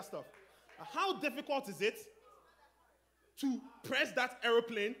don't get that stuff. How difficult is it to press that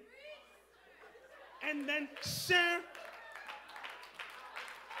aeroplane and then share?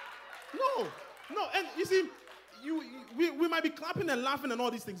 No. And you see, we might be clapping and laughing and all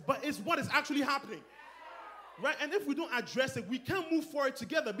these things, but it's what is actually happening. Right? And if we don't address it, we can't move forward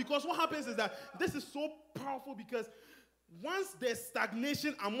together, because what happens is that this is so powerful, because once there's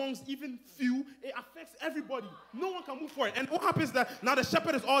stagnation amongst even few, it affects everybody. No one can move forward. And what happens is that now the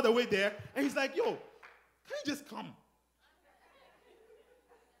shepherd is all the way there, and he's like, yo, can you just come?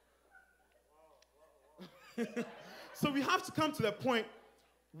 So we have to come to the point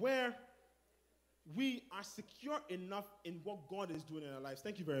where we are secure enough in what God is doing in our lives.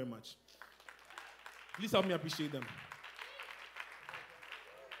 Thank you very much. Please help me appreciate them.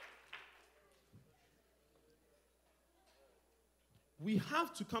 We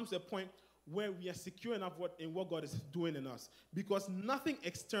have to come to a point where we are secure enough in what God is doing in us, because nothing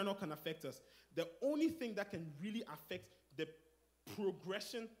external can affect us. The only thing that can really affect the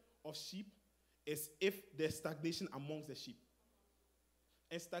progression of sheep is if there's stagnation amongst the sheep.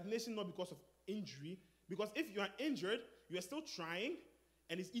 And stagnation not because of injury, because if you are injured, you are still trying,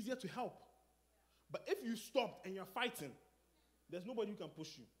 and it's easier to help. But if you stopped and you're fighting, there's nobody who can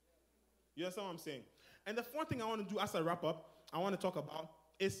push you. You understand what I'm saying? And the fourth thing I want to do as I wrap up, I want to talk about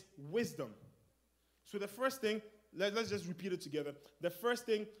is wisdom. So the first thing, let's just repeat it together. The first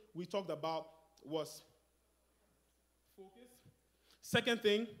thing we talked about was focus. Second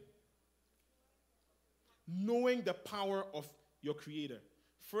thing, knowing the power of your Creator.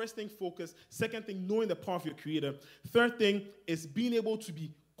 First thing, focus. Second thing, knowing the power of your Creator. Third thing is being able to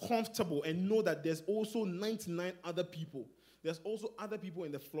be comfortable and know that there's also 99 other people. There's also other people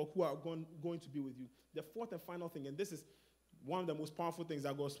in the flock who are going to be with you. The fourth and final thing, and this is one of the most powerful things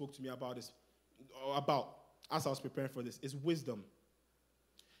that God spoke to me about as I was preparing for this, is wisdom.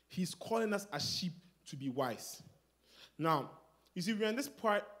 He's calling us as sheep to be wise. Now, you see, we're in this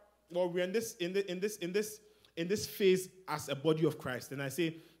part, or we're in this phase as a body of Christ. And I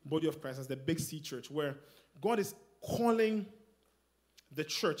say body of Christ as the Big C church, where God is calling the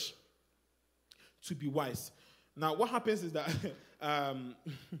church to be wise. Now, what happens is that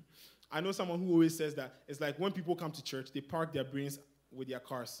I know someone who always says that it's like when people come to church, they park their brains with their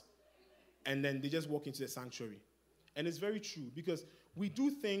cars, and then they just walk into the sanctuary. And it's very true, because we do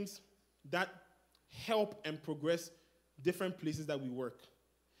things that help and progress different places that we work.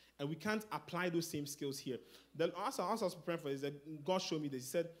 And we can't apply those same skills here. As I was preparing for this, God showed me this. He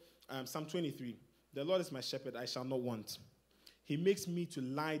said, Psalm 23, the Lord is my shepherd, I shall not want. He makes me to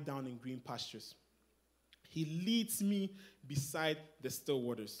lie down in green pastures. He leads me beside the still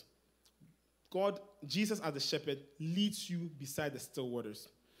waters. God, Jesus as the shepherd, leads you beside the still waters.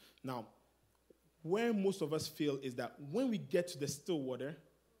 Now, where most of us fail is that when we get to the still water,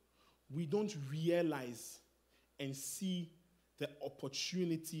 we don't realize and see the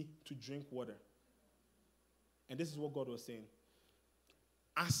opportunity to drink water. And this is what God was saying.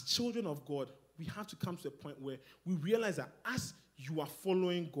 As children of God, we have to come to a point where we realize that as you are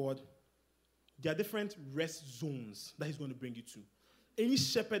following God, there are different rest zones that he's going to bring you to. Any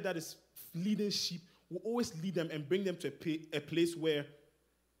shepherd that is leading sheep will always lead them and bring them to a place where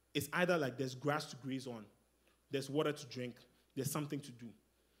it's either like there's grass to graze on, there's water to drink, there's something to do.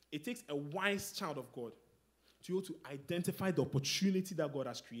 It takes a wise child of God to be able to identify the opportunity that God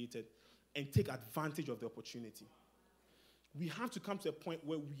has created and take advantage of the opportunity. We have to come to a point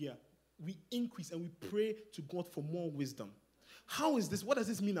where we increase and we pray to God for more wisdom. How is this? What does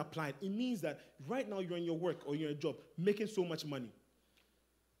this mean applied? It means that right now you're in your work or you're in a job making so much money.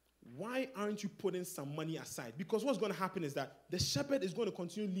 Why aren't you putting some money aside? Because what's going to happen is that the shepherd is going to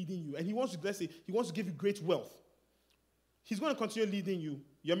continue leading you, and he wants to, let's say, he wants to give you great wealth. He's going to continue leading you.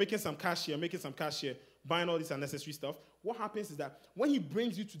 You're making some cash here, buying all this unnecessary stuff. What happens is that when he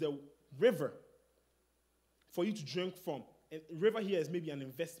brings you to the river for you to drink from, and river here is maybe an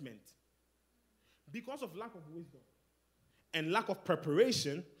investment. Because of lack of wisdom and lack of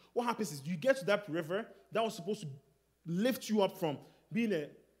preparation, what happens is you get to that river that was supposed to lift you up from being a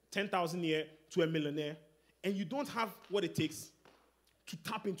 10,000 year to a millionaire, and you don't have what it takes to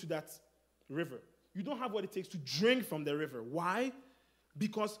tap into that river. You don't have what it takes to drink from the river. Why?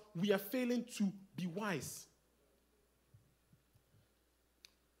 Because we are failing to be wise.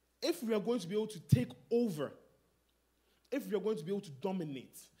 If we are going to be able to take over, if we are going to be able to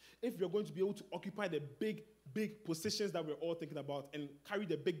dominate, if we are going to be able to occupy the big positions that we're all thinking about and carry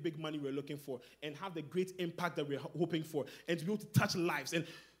the big money we're looking for and have the great impact that we're hoping for and to be able to touch lives, and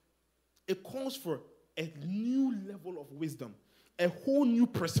it calls for a new level of wisdom, a whole new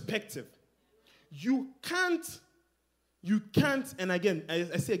perspective. You can't, and again, I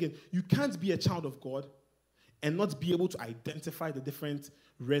say again, you can't be a child of God and not be able to identify the different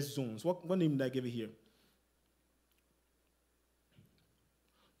rest zones. What name did I give it here?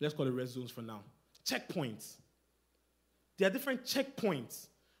 Let's call it rest zones for now. Checkpoints. There are different checkpoints,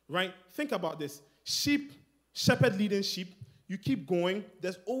 right? Think about this. Shepherd leading sheep, you keep going,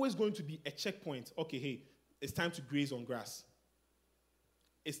 there's always going to be a checkpoint. Okay, hey, it's time to graze on grass.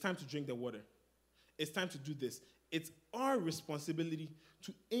 It's time to drink the water. It's time to do this. It's our responsibility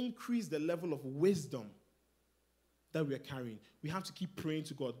to increase the level of wisdom that we are carrying. We have to keep praying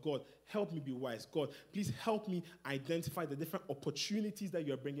to God. God, help me be wise. God, please help me identify the different opportunities that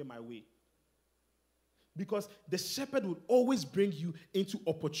you are bringing my way. Because the shepherd will always bring you into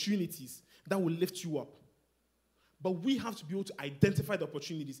opportunities that will lift you up. But we have to be able to identify the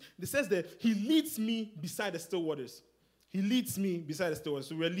opportunities. It says that he leads me beside the still waters. He leads me beside the still waters.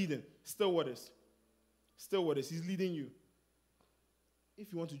 So we're leading. Still waters. Still waters. He's leading you.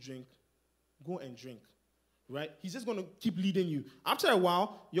 If you want to drink, go and drink. Right? He's just going to keep leading you. After a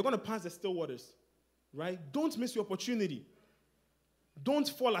while, you're going to pass the still waters. Right? Don't miss your opportunity. Don't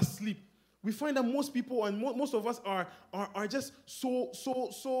fall asleep. We find that most people and most of us are just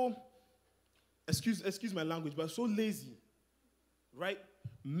so excuse my language, but so lazy. Right?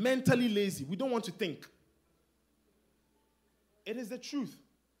 Mentally lazy. We don't want to think. It is the truth.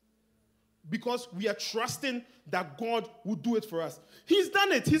 because we are trusting that God will do it for us. He's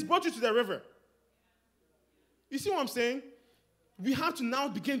done it. He's brought you to the river. You see what I'm saying? We have to now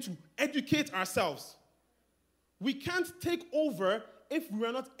begin to educate ourselves. We can't take over if we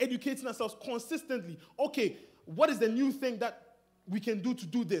are not educating ourselves consistently. Okay, what is the new thing that we can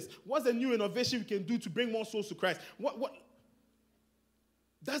do this? What's the new innovation we can do to bring more souls to Christ? What?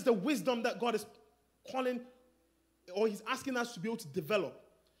 That's the wisdom that God is calling, or he's asking us to be able to develop.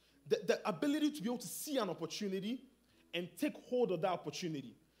 The ability to be able to see an opportunity and take hold of that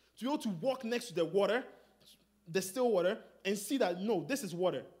opportunity. To be able to walk next to the water, the still water, and see that, no, this is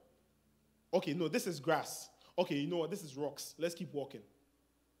water. Okay, no, this is grass. Okay, you know what? This is rocks. Let's keep walking.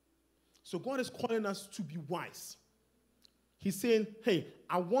 So God is calling us to be wise. He's saying, hey,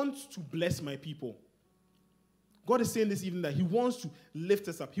 I want to bless my people. God is saying this evening that he wants to lift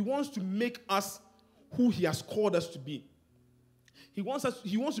us up. He wants to make us who he has called us to be. He wants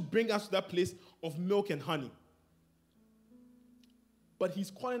to bring us to that place of milk and honey. But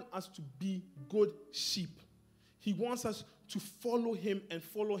he's calling us to be good sheep. He wants us to follow him and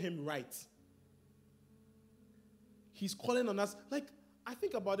follow him right. He's calling on us. Like, I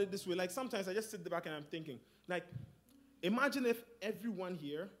think about it this way. Like, sometimes I just sit back and I'm thinking, like, imagine if everyone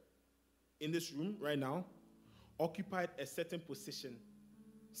here in this room right now occupied a certain position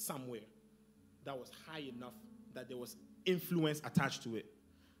somewhere that was high enough that there was influence attached to it.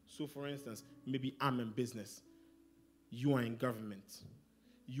 So, for instance, maybe I'm in business. You are in government.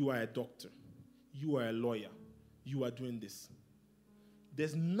 You are a doctor. You are a lawyer. You are doing this.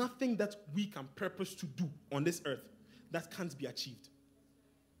 There's nothing that we can purpose to do on this earth that can't be achieved.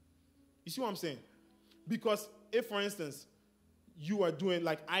 You see what I'm saying? Because if, for instance, you are doing,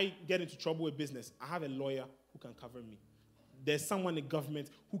 like, I get into trouble with business, I have a lawyer who can cover me. There's someone in government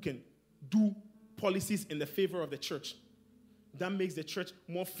who can do policies in the favor of the church. That makes the church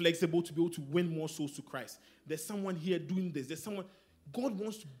more flexible to be able to win more souls to Christ. There's someone here doing this. There's someone. God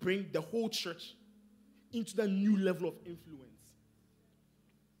wants to bring the whole church into that new level of influence.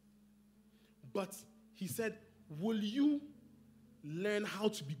 But he said, will you learn how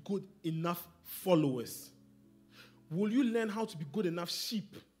to be good enough followers? Will you learn how to be good enough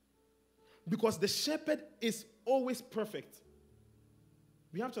sheep? Because the shepherd is always perfect.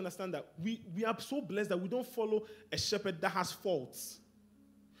 We have to understand that we are so blessed that we don't follow a shepherd that has faults.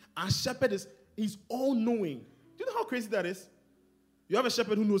 Our shepherd he's all-knowing. Do you know how crazy that is? You have a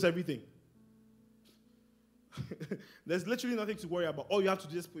shepherd who knows everything. There's literally nothing to worry about. All you have to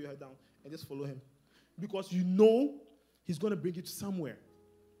do is put your head down and just follow him. Because you know he's going to bring you to somewhere.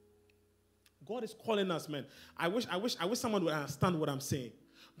 God is calling us, man. I wish someone would understand what I'm saying.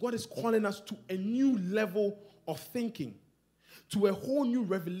 God is calling us to a new level of thinking, to a whole new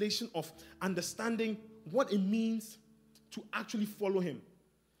revelation of understanding what it means to actually follow him.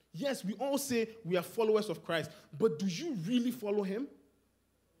 Yes, we all say we are followers of Christ, but do you really follow him?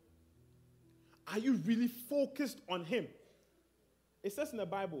 Are you really focused on him? It says in the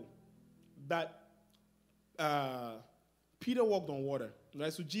Bible that Peter walked on water.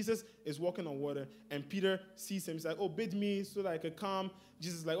 Right? So Jesus is walking on water, and Peter sees him. He's like, oh, bid me so that I can come.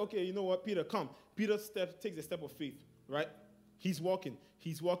 Jesus is like, okay, you know what, Peter, come. Peter takes a step of faith, right? He's walking.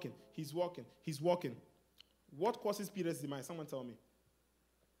 What causes Peter's demise? Someone tell me.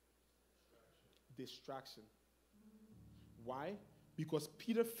 Distraction. Why? Because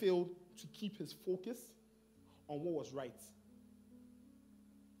Peter failed to keep his focus on what was right.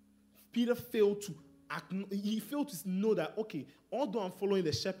 Peter failed to know that, okay, although I'm following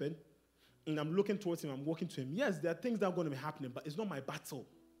the shepherd and I'm looking towards him, I'm walking to him, yes, there are things that are going to be happening, but it's not my battle.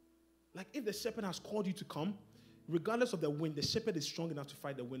 Like, if the shepherd has called you to come, regardless of the wind, the shepherd is strong enough to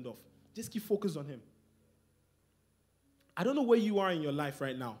fight the wind off. Just keep focused on him. I don't know where you are in your life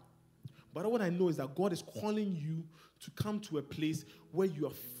right now, but what I know is that God is calling you to come to a place where you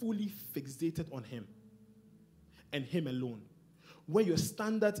are fully fixated on him and him alone, where your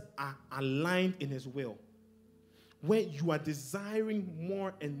standards are aligned in his will, where you are desiring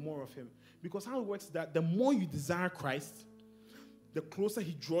more and more of him. Because how it works is that the more you desire Christ, the closer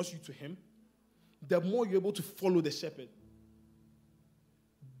he draws you to him, the more you're able to follow the shepherd.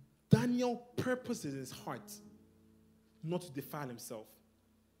 Daniel purposes in his heart not to defile himself.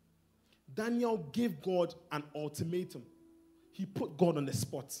 Daniel gave God an ultimatum. He put God on the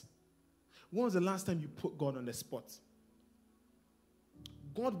spot. When was the last time you put God on the spot?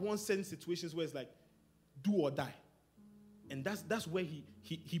 God wants certain situations where it's like, do or die. And that's where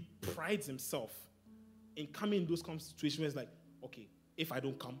he prides himself in coming in those situations where it's like, okay, if I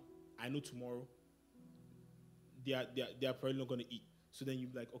don't come, I know tomorrow they are probably not going to eat. So then you're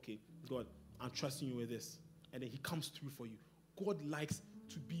like, okay, God, I'm trusting you with this. And then he comes through for you. God likes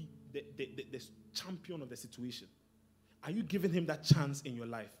to be the champion of the situation? Are you giving him that chance in your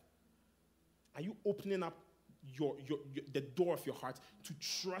life? Are you opening up the door of your heart to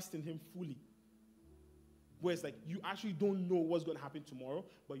trust in him fully? Where it's like you actually don't know what's going to happen tomorrow,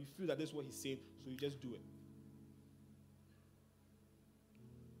 but you feel that this is what he's saying, so you just do it.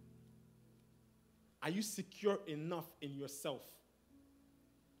 Are you secure enough in yourself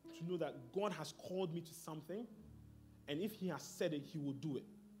to know that God has called me to something, and if he has said it, he will do it?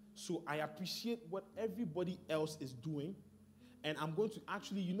 So I appreciate what everybody else is doing, and I'm going to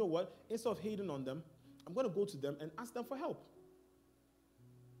actually, you know what, instead of hating on them, I'm going to go to them and ask them for help.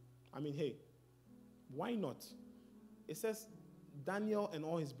 I mean, hey, why not? It says Daniel and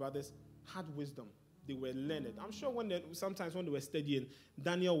all his brothers had wisdom. They were learned. I'm sure sometimes when they were studying,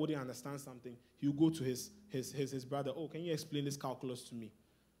 Daniel wouldn't understand something. He would go to his brother. Oh, can you explain this calculus to me?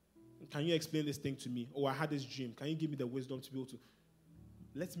 Can you explain this thing to me? Oh, I had this dream. Can you give me the wisdom to be able to?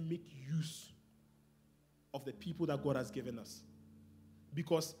 Let's make use of the people that God has given us.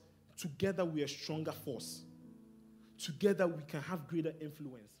 Because together we are a stronger force. Together we can have greater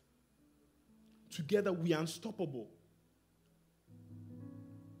influence. Together we are unstoppable.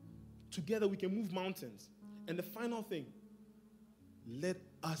 Together we can move mountains. And the final thing, let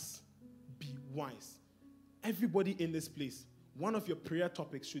us be wise. Everybody in this place, one of your prayer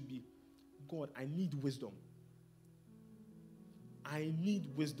topics should be, God, I need wisdom. I need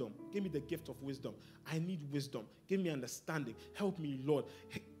wisdom. Give me the gift of wisdom. I need wisdom. Give me understanding. Help me, Lord.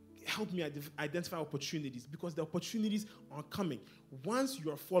 Help me identify opportunities, because the opportunities are coming. Once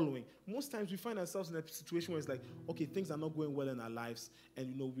you are following, most times we find ourselves in a situation where it's like, okay, things are not going well in our lives,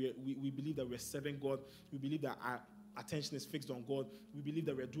 and we believe that we're serving God. We believe that our attention is fixed on God. We believe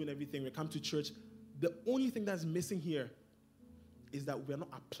that we're doing everything. We come to church. The only thing that's missing here is that we're not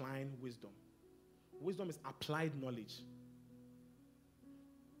applying wisdom. Wisdom is applied knowledge.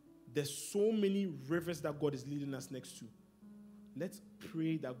 There's so many rivers that God is leading us next to. Let's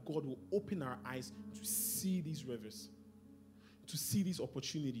pray that God will open our eyes to see these rivers, to see these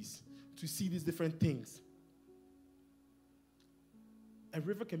opportunities, to see these different things. A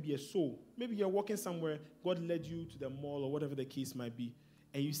river can be a soul. Maybe you're walking somewhere, God led you to the mall or whatever the case might be,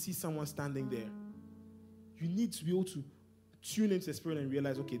 and you see someone standing there. You need to be able to tune into the Spirit and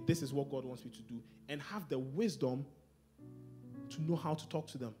realize, okay, this is what God wants me to do, and have the wisdom to know how to talk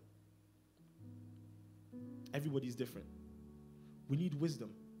to them. Everybody's different. We need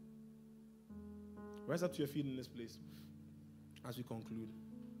wisdom. Rise up to your feet in this place as we conclude.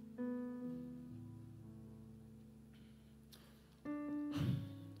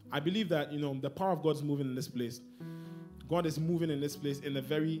 I believe that, the power of God is moving in this place. God is moving in this place in a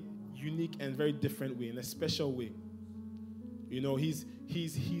very unique and very different way, in a special way. He's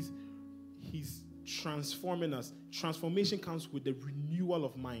transforming us. Transformation comes with the renewal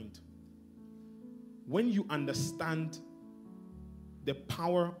of mind. When you understand the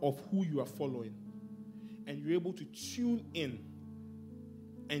power of who you are following, and you're able to tune in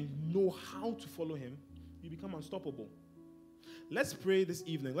and know how to follow him, you become unstoppable. Let's pray this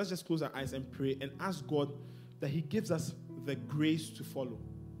evening. Let's just close our eyes and pray and ask God that he gives us the grace to follow.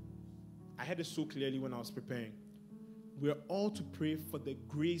 I heard it so clearly when I was preparing. We're all to pray for the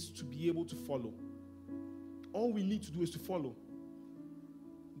grace to be able to follow. All we need to do is to follow.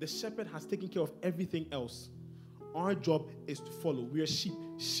 The shepherd has taken care of everything else. Our job is to follow. We are sheep.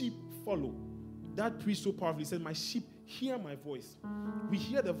 Sheep follow. That priest so powerfully said, my sheep hear my voice. We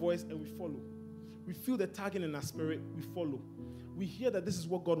hear the voice and we follow. We feel the tugging in our spirit, we follow. We hear that this is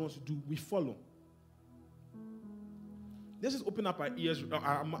what God wants to do, we follow. Let's just open up our ears,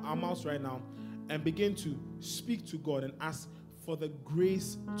 our mouths right now, and begin to speak to God and ask for the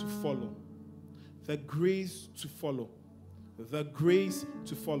grace to follow. The grace to follow. The grace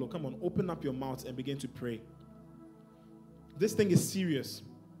to follow. Come on, open up your mouth and begin to pray. This thing is serious.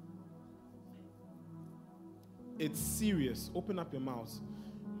 It's serious. Open up your mouth.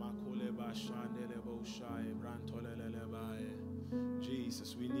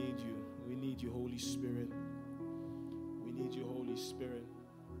 Jesus, we need you. We need you, Holy Spirit. We need you, Holy Spirit.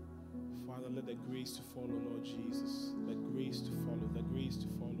 Father, let the grace to follow, Lord Jesus. The grace to follow. The grace to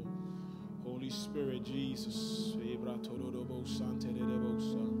follow. Holy Spirit, Jesus.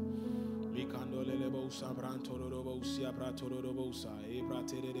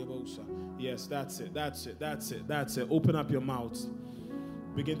 Yes, that's it. That's it. That's it. That's it. Open up your mouth.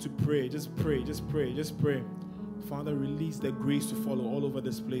 Begin to pray. Just pray. Just pray. Just pray. Father, release the grace to follow all over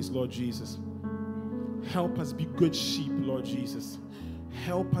this place, Lord Jesus. Help us be good sheep, Lord Jesus.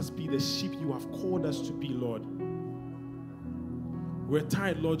 Help us be the sheep you have called us to be, Lord. We're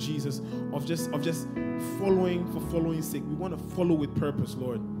tired, Lord Jesus, of just following for following's sake. We want to follow with purpose,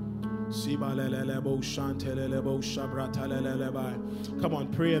 Lord. Come on,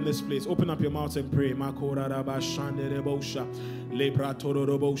 pray in this place. Open up your mouth and pray.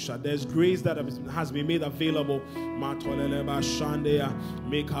 There's grace that has been made available.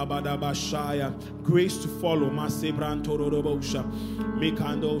 Grace to follow.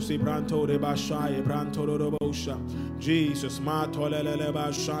 Jesus.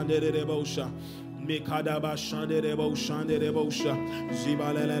 Mikadaba shande rebo shande rebosha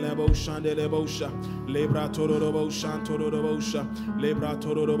zibalelebo shande rebosha lebra tororobo shantorobosha lebra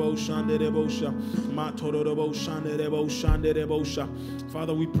tororobo shande rebosha matororobo shande rebosha.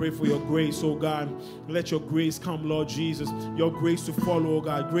 Father, we pray for your grace, oh God. Let your grace come, Lord Jesus. Your grace to follow, oh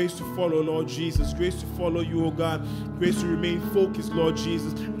God. Grace to follow, Lord Jesus. Grace to follow you, oh God. Grace to remain focused, Lord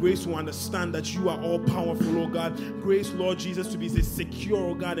Jesus. Grace to understand that you are all powerful, oh God. Grace, Lord Jesus, to be secure,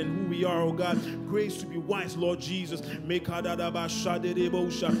 oh God, in who we are, oh God. Grace to be wise, Lord Jesus. Come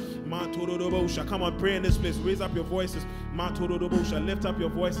on, pray in this place. Raise up your voices. Lift up your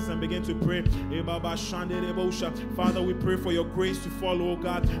voices and begin to pray. Father, we pray for your grace to follow, oh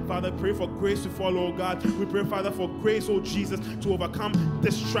God. Father, pray for grace to follow, oh God. We pray, Father, for grace, oh Jesus, to overcome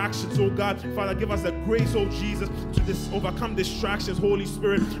distractions, oh God. Father, give us the grace, oh Jesus, to overcome distractions, Holy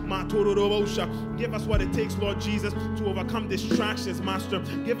Spirit. Give us what it takes, Lord Jesus, to overcome distractions, Master.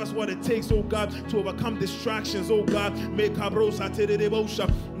 Give us what it takes, oh God, to overcome distractions, oh God.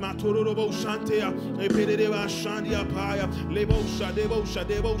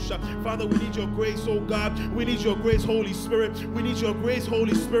 Father, we need your grace, oh God. We need your grace, Holy Spirit. We need your grace,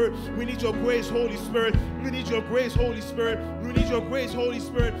 Holy Spirit. We need your grace, Holy Spirit. We need your grace, Holy Spirit. We need your grace, Holy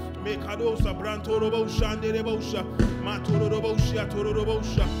Spirit.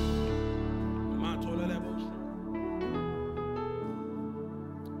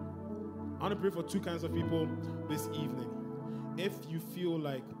 I want to pray for two kinds of people this evening. If you feel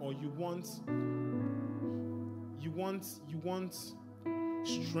like, or you want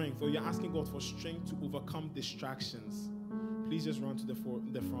strength, or you're asking God for strength to overcome distractions, please just run to the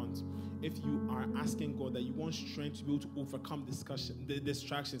front. If you are asking God that you want strength to be able to overcome the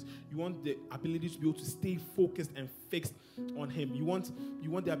distractions, you want the ability to be able to stay focused and fixed on Him. You want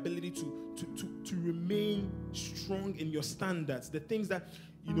the ability to remain strong in your standards, the things that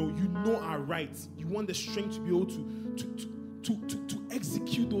you know are right. You want the strength to be able to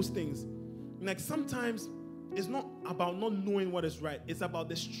execute those things. Like sometimes it's not about not knowing what is right. It's about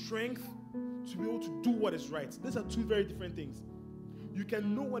the strength to be able to do what is right. These are two very different things. You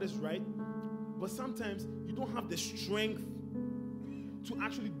can know what is right, but sometimes you don't have the strength to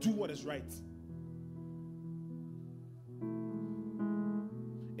actually do what is right.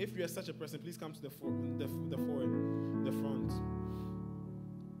 If you are such a person, please come to the front.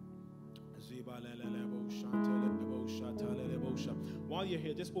 While you're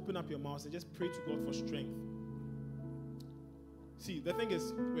here, just open up your mouth and just pray to God for strength. See, the thing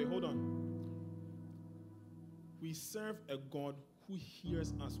is, wait, hold on. We serve a God who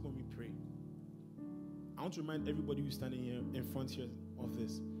hears us when we pray. I want to remind everybody who's standing here in front here of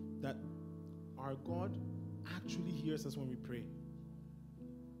this, that our God actually hears us when we pray.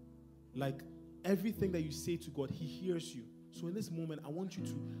 Like everything that you say to God, He hears you. So in this moment, I want you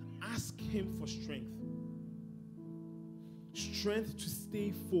to ask Him for strength. Strength to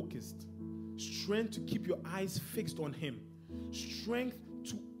stay focused. Strength to keep your eyes fixed on Him. Strength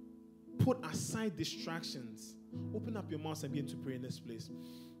to put aside distractions. Open up your mouth and begin to pray in this place.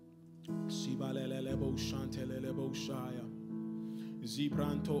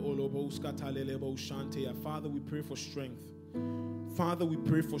 Father, we pray for strength. Father, we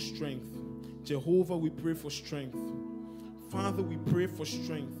pray for strength. Jehovah, we pray for strength. Father, we pray for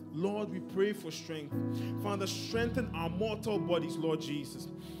strength. Lord, we pray for strength. Father, strengthen our mortal bodies, Lord Jesus.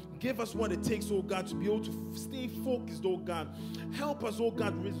 Give us what it takes, oh God, to be able to stay focused, oh God. Help us, oh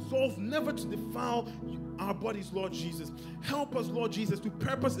God, resolve never to defile our bodies, Lord Jesus. Help us, Lord Jesus, to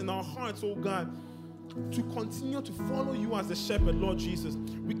purpose in our hearts, oh God, to continue to follow you as a shepherd, Lord Jesus.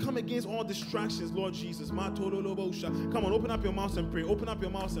 We come against all distractions, Lord Jesus. Come on, open up your mouth and pray. Open up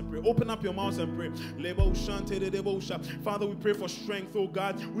your mouth and pray. Open up your mouth and pray. Father, we pray for strength, oh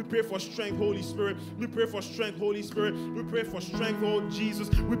God. We pray for strength, Holy Spirit. We pray for strength, Holy Spirit. We pray for strength, Lord Jesus.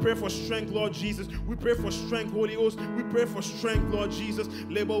 We pray for strength, Lord Jesus. We pray for strength, Holy Ghost. We pray for strength, Lord Jesus.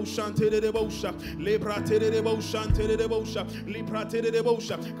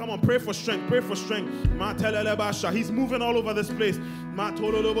 Come on, pray for strength. Pray for strength. He's moving all over this place. Thank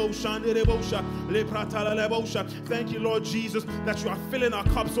you, Lord Jesus, that you are filling our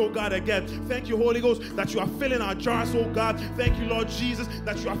cups, oh God, again. Thank you, Holy Ghost, that you are filling our jars, oh God. Thank you, Lord Jesus,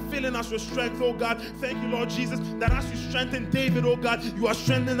 that you are filling us with strength, oh God. Thank you, Lord Jesus, that as you strengthen David, oh God, you are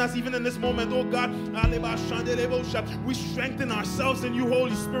strengthening us even in this moment, oh God. We strengthen ourselves in you,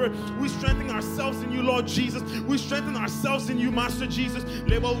 Holy Spirit. We strengthen ourselves in you, Lord Jesus. We strengthen ourselves in you, Master Jesus.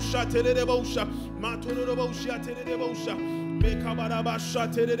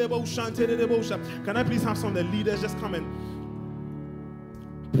 Can I please have some of the leaders just come and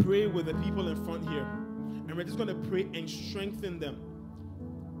pray with the people in front here? And we're just going to pray and strengthen them.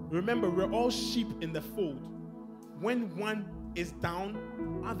 Remember, we're all sheep in the fold. When one is down,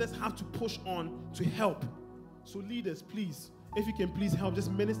 others have to push on to help. So leaders, please, if you can please help,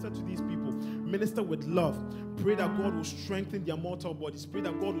 just minister to these people. Minister with love. Pray that God will strengthen their mortal bodies. Pray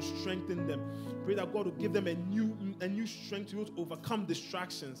that God will strengthen them. Pray that God will give them a new strength to overcome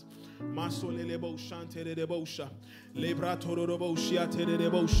distractions. Thank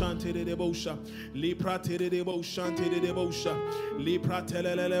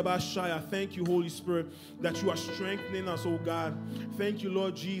you, Holy Spirit, that you are strengthening us, oh God. Thank you,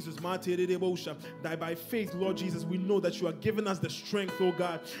 Lord Jesus, that by faith, Lord Jesus, we know that you are giving us the strength, oh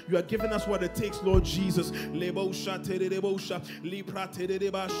God. You are giving us what it takes, Lord Jesus. Thank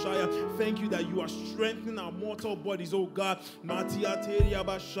you that you are strengthening our mortal bodies, oh God.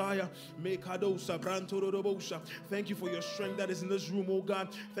 Thank you for your strength that is in this room, oh God.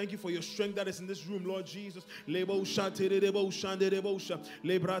 Thank you for your strength that is in this room, Lord Jesus. There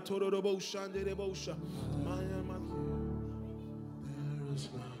is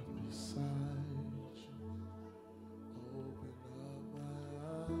none beside you.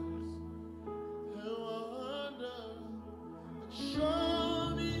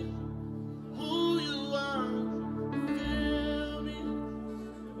 Show me who you are. Fill me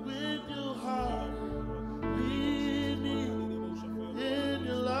with your heart. Lead me in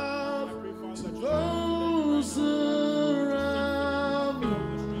your love. Those around me.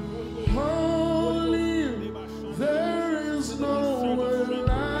 Holy, there is no one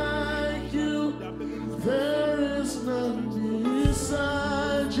like you. There is none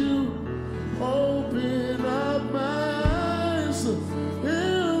beside you. Open up my eyes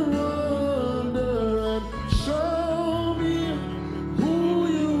in wonder and show me who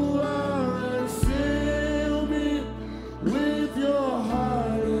you are and fill me with your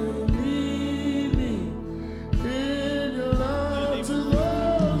heart and lead me in your love to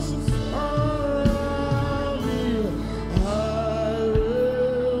those around me. I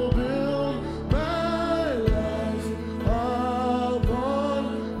will build my life upon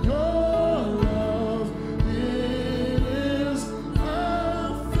your love. It is a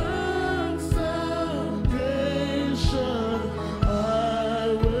firm foundation. I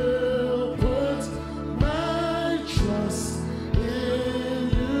will put my trust in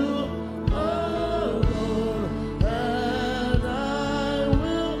you alone, and I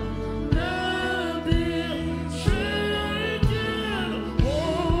will not be shaken.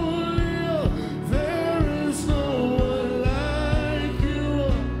 Holy, there is no one like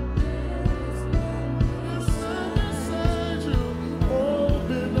you. Beside you,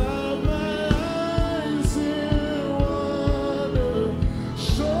 open up my eyes in wonder.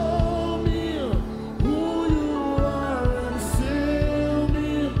 Show me who you are and fill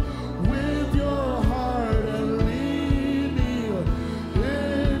me with your heart and lead me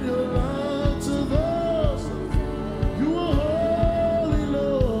in your love to those. You are holy,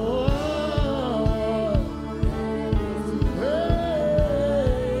 Lord.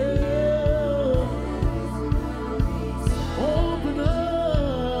 Open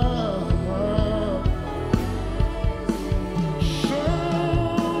up.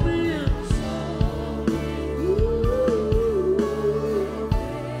 Show me.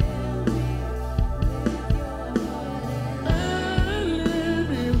 And lead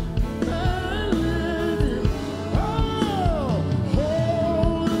me. Oh,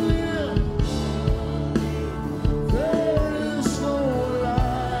 holy. There is no one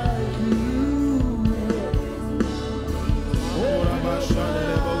like you.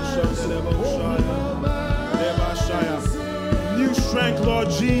 New strength, Lord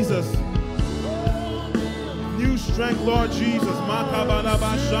Jesus. New strength, Lord Jesus.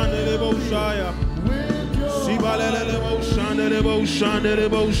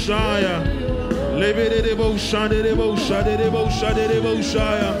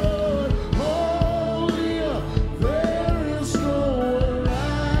 There is no one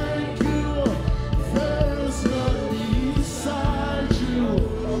like you. There is none beside you.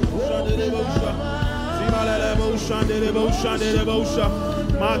 Open up my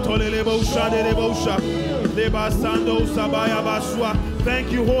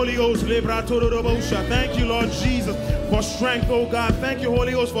Thank you, Holy Ghost. Thank you, Lord Jesus, for strength, oh God. Thank you,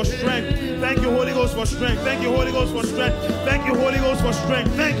 Holy Ghost, for strength. Thank you, Holy Ghost, for strength. Thank you, Holy Ghost, for strength. Thank you, Holy Ghost, for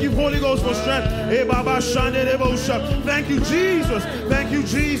strength. Thank you, Holy Ghost, for strength. Thank you, Jesus. Thank you,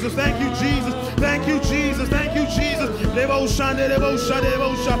 Jesus. Thank you, Jesus. Thank you, Jesus. Thank you, Jesus.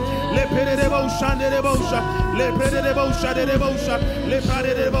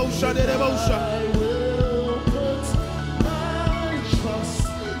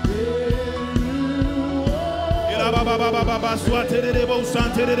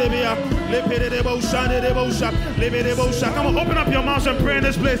 Come on, open up your mouths and pray in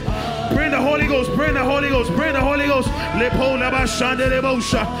this place. Pray in the Holy Ghost, pray in the Holy Ghost, pray in the Holy Ghost.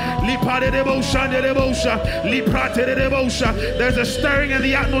 There's a stirring in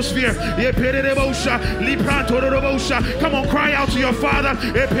the atmosphere. Come on, cry out to your Father.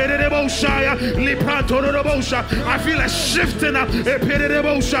 I feel a shifting in the atmosphere.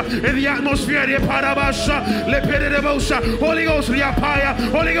 Holy Ghost,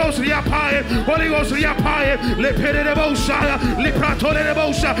 Holy Ghost, Holy Ghost,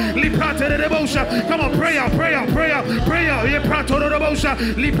 come on, pray out, pray out, pray out, pray out.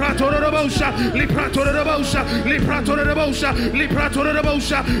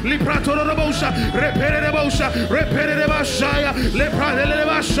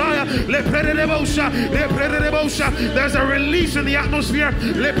 There's a release in the atmosphere.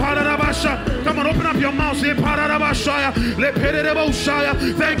 Come on, open up your mouth.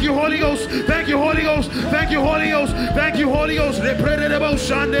 Thank you, Holy Ghost. Thank you, Holy Ghost. Thank you, Holy Ghost. Thank you, Holy Ghost.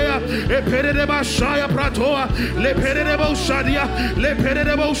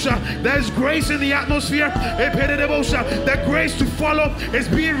 There's grace in the atmosphere. The grace to follow is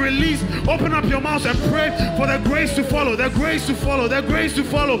being released. Open up your mouth and pray for the grace to follow. The grace to follow. The grace to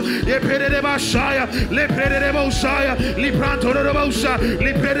follow.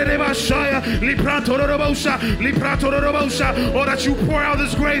 Oh, that you pour out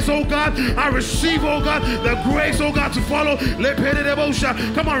this grace, oh God. I receive, oh God, the grace, oh God, to follow.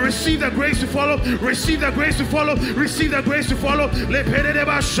 Come on, receive the grace to follow. Receive the grace to follow. Receive the grace to follow.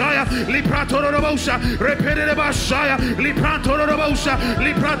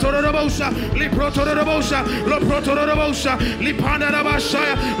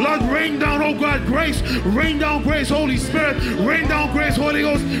 Lord, rain down, oh God, grace. Rain down grace, Holy Spirit. Rain down grace, Holy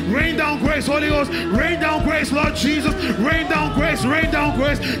Ghost. Rain down grace, Holy Ghost. Rain down grace, Lord Jesus. Rain down grace. Rain down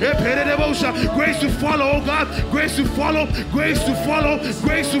grace. Grace to follow, oh God. Grace to follow. Grace to follow.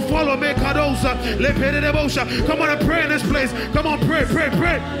 Grace to follow. Come on and pray in this place. Come on, pray, pray,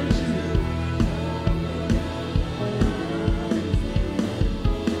 pray.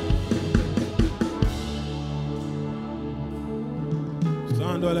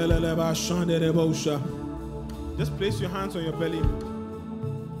 Just place your hands on your belly.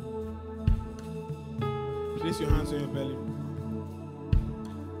 Place your hands on your belly.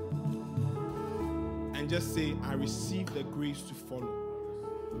 And just say, I receive the grace to follow.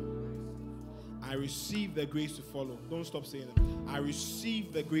 I receive the grace to follow. Don't stop saying it. I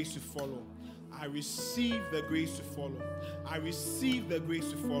receive the grace to follow. I receive the grace to follow. I receive the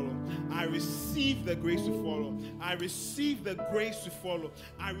grace to follow. I receive the grace to follow. I receive the grace to follow.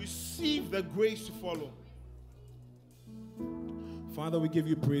 I receive the grace to follow. Father, we give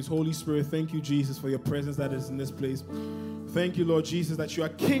you praise. Holy Spirit, thank you, Jesus, for your presence that is in this place. Thank you, Lord Jesus, that you are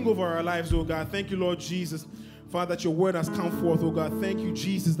King over our lives, oh God. Thank you, Lord Jesus, Father, that your word has come forth, oh God. Thank you,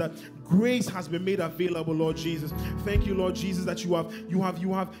 Jesus, that grace has been made available, Lord Jesus. Thank you, Lord Jesus, that you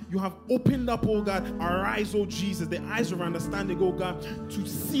have opened up, oh God, our eyes, oh Jesus, the eyes of understanding, oh God, to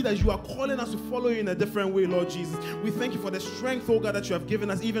see that you are calling us to follow you in a different way, Lord Jesus. We thank you for the strength, oh God, that you have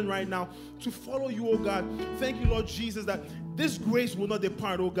given us even right now to follow you, oh God. Thank you, Lord Jesus, that this grace will not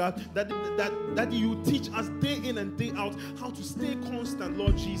depart, oh God, that you teach us day in and day out how to stay constant,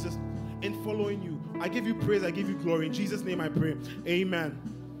 Lord Jesus, in following you. I give you praise, I give you glory. In Jesus' name I pray. Amen.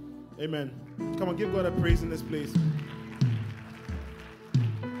 Amen. Come on, give God a praise in this place.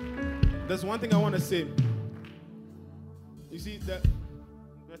 There's one thing I want to say. You see, the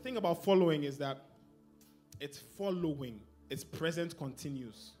thing about following is that it's following. It's present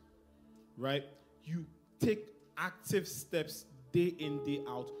continuous. Right? You take active steps day in, day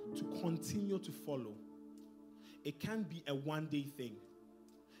out to continue to follow. It can't be a one-day thing.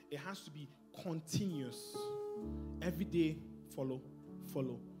 It has to be continuous. Every day, follow,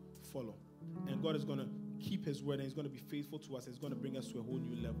 follow, follow. And God is going to keep his word and he's going to be faithful to us. He's going to bring us to a whole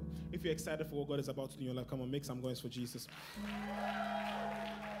new level. If you're excited for what God is about to do in your life, come on, make some noise for Jesus.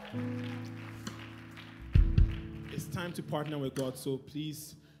 it's time to partner with God. So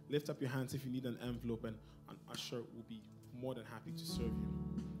please lift up your hands if you need an envelope, and an usher will be more than happy to serve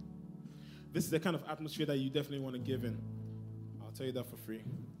you. This is the kind of atmosphere that you definitely want to give in. I'll tell you that for free.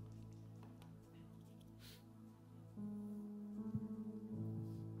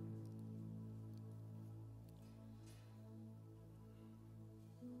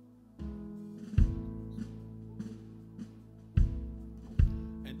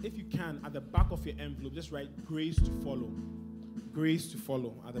 If you can, at the back of your envelope, just write grace to follow. Grace to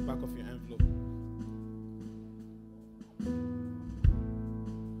follow at the back of your envelope.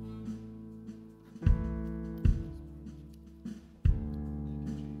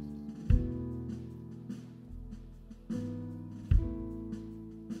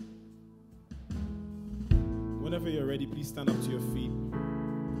 Whenever you're ready, please stand up to your feet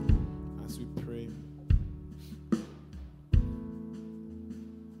as we pray.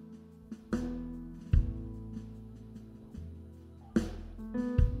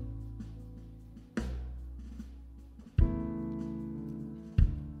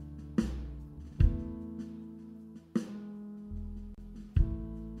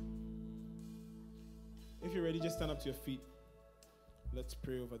 If you're ready, just stand up to your feet. Let's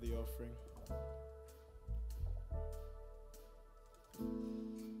pray over the offering.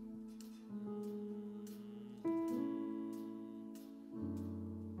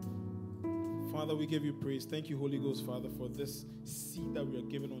 Father, we give you praise. Thank you, Holy Ghost, Father, for this seed that we are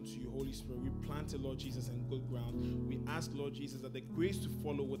giving unto you, Holy Spirit. We plant it, Lord Jesus, in good ground. We ask, Lord Jesus, that the grace to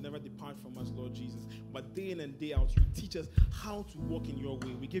follow would never depart from us, Lord Jesus. But day in and day out, you teach us how to walk in your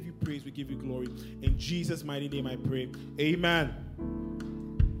way. We give you praise. We give you glory. In Jesus' mighty name I pray. Amen.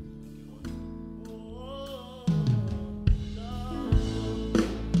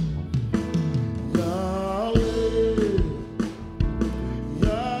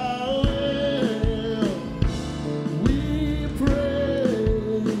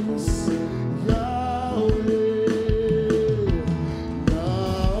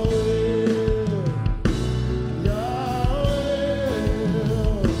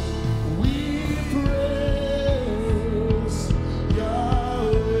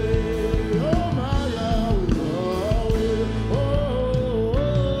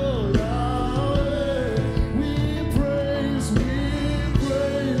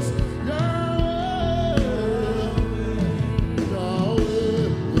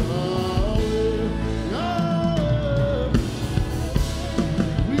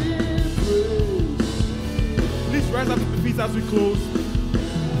 As we close,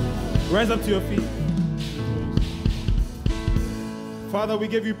 rise up to your feet. Father, we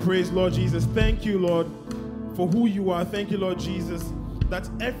give you praise, Lord Jesus. Thank you, Lord, for who you are. Thank you, Lord Jesus, that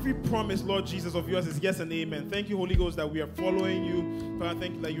every promise, Lord Jesus, of yours is yes and amen. Thank you, Holy Ghost, that we are following you. Father,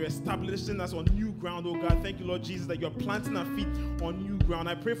 thank you that you're establishing us on new ground, oh God. Thank you, Lord Jesus, that you're planting our feet on new ground.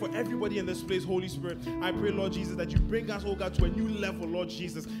 I pray for everybody in this place, Holy Spirit. I pray, Lord Jesus, that you bring us, oh God, to a new level, Lord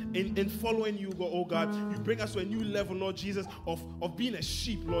Jesus, in following you, oh God. You bring us to a new level, Lord Jesus, of being a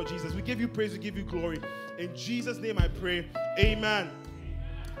sheep, Lord Jesus. We give you praise, we give you glory. In Jesus' name I pray, amen.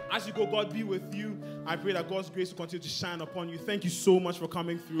 As you go, God be with you. I pray that God's grace will continue to shine upon you. Thank you so much for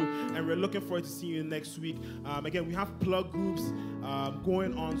coming through, and we're looking forward to seeing you next week. Again, we have plug groups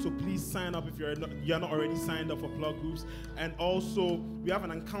going on, so please sign up if you're not already signed up for plug groups. And also, we have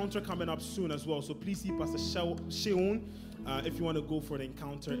an encounter coming up soon as well, so please see Pastor Sheon if you want to go for the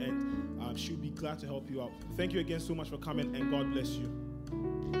encounter, and she'll be glad to help you out. Thank you again so much for coming, and God bless you.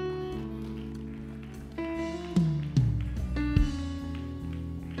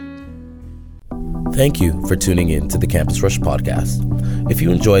 Thank you for tuning in to the Campus Rush podcast. If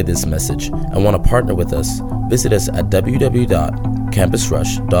you enjoyed this message and want to partner with us, visit us at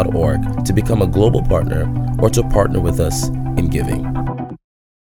www.campusrush.org to become a global partner or to partner with us in giving.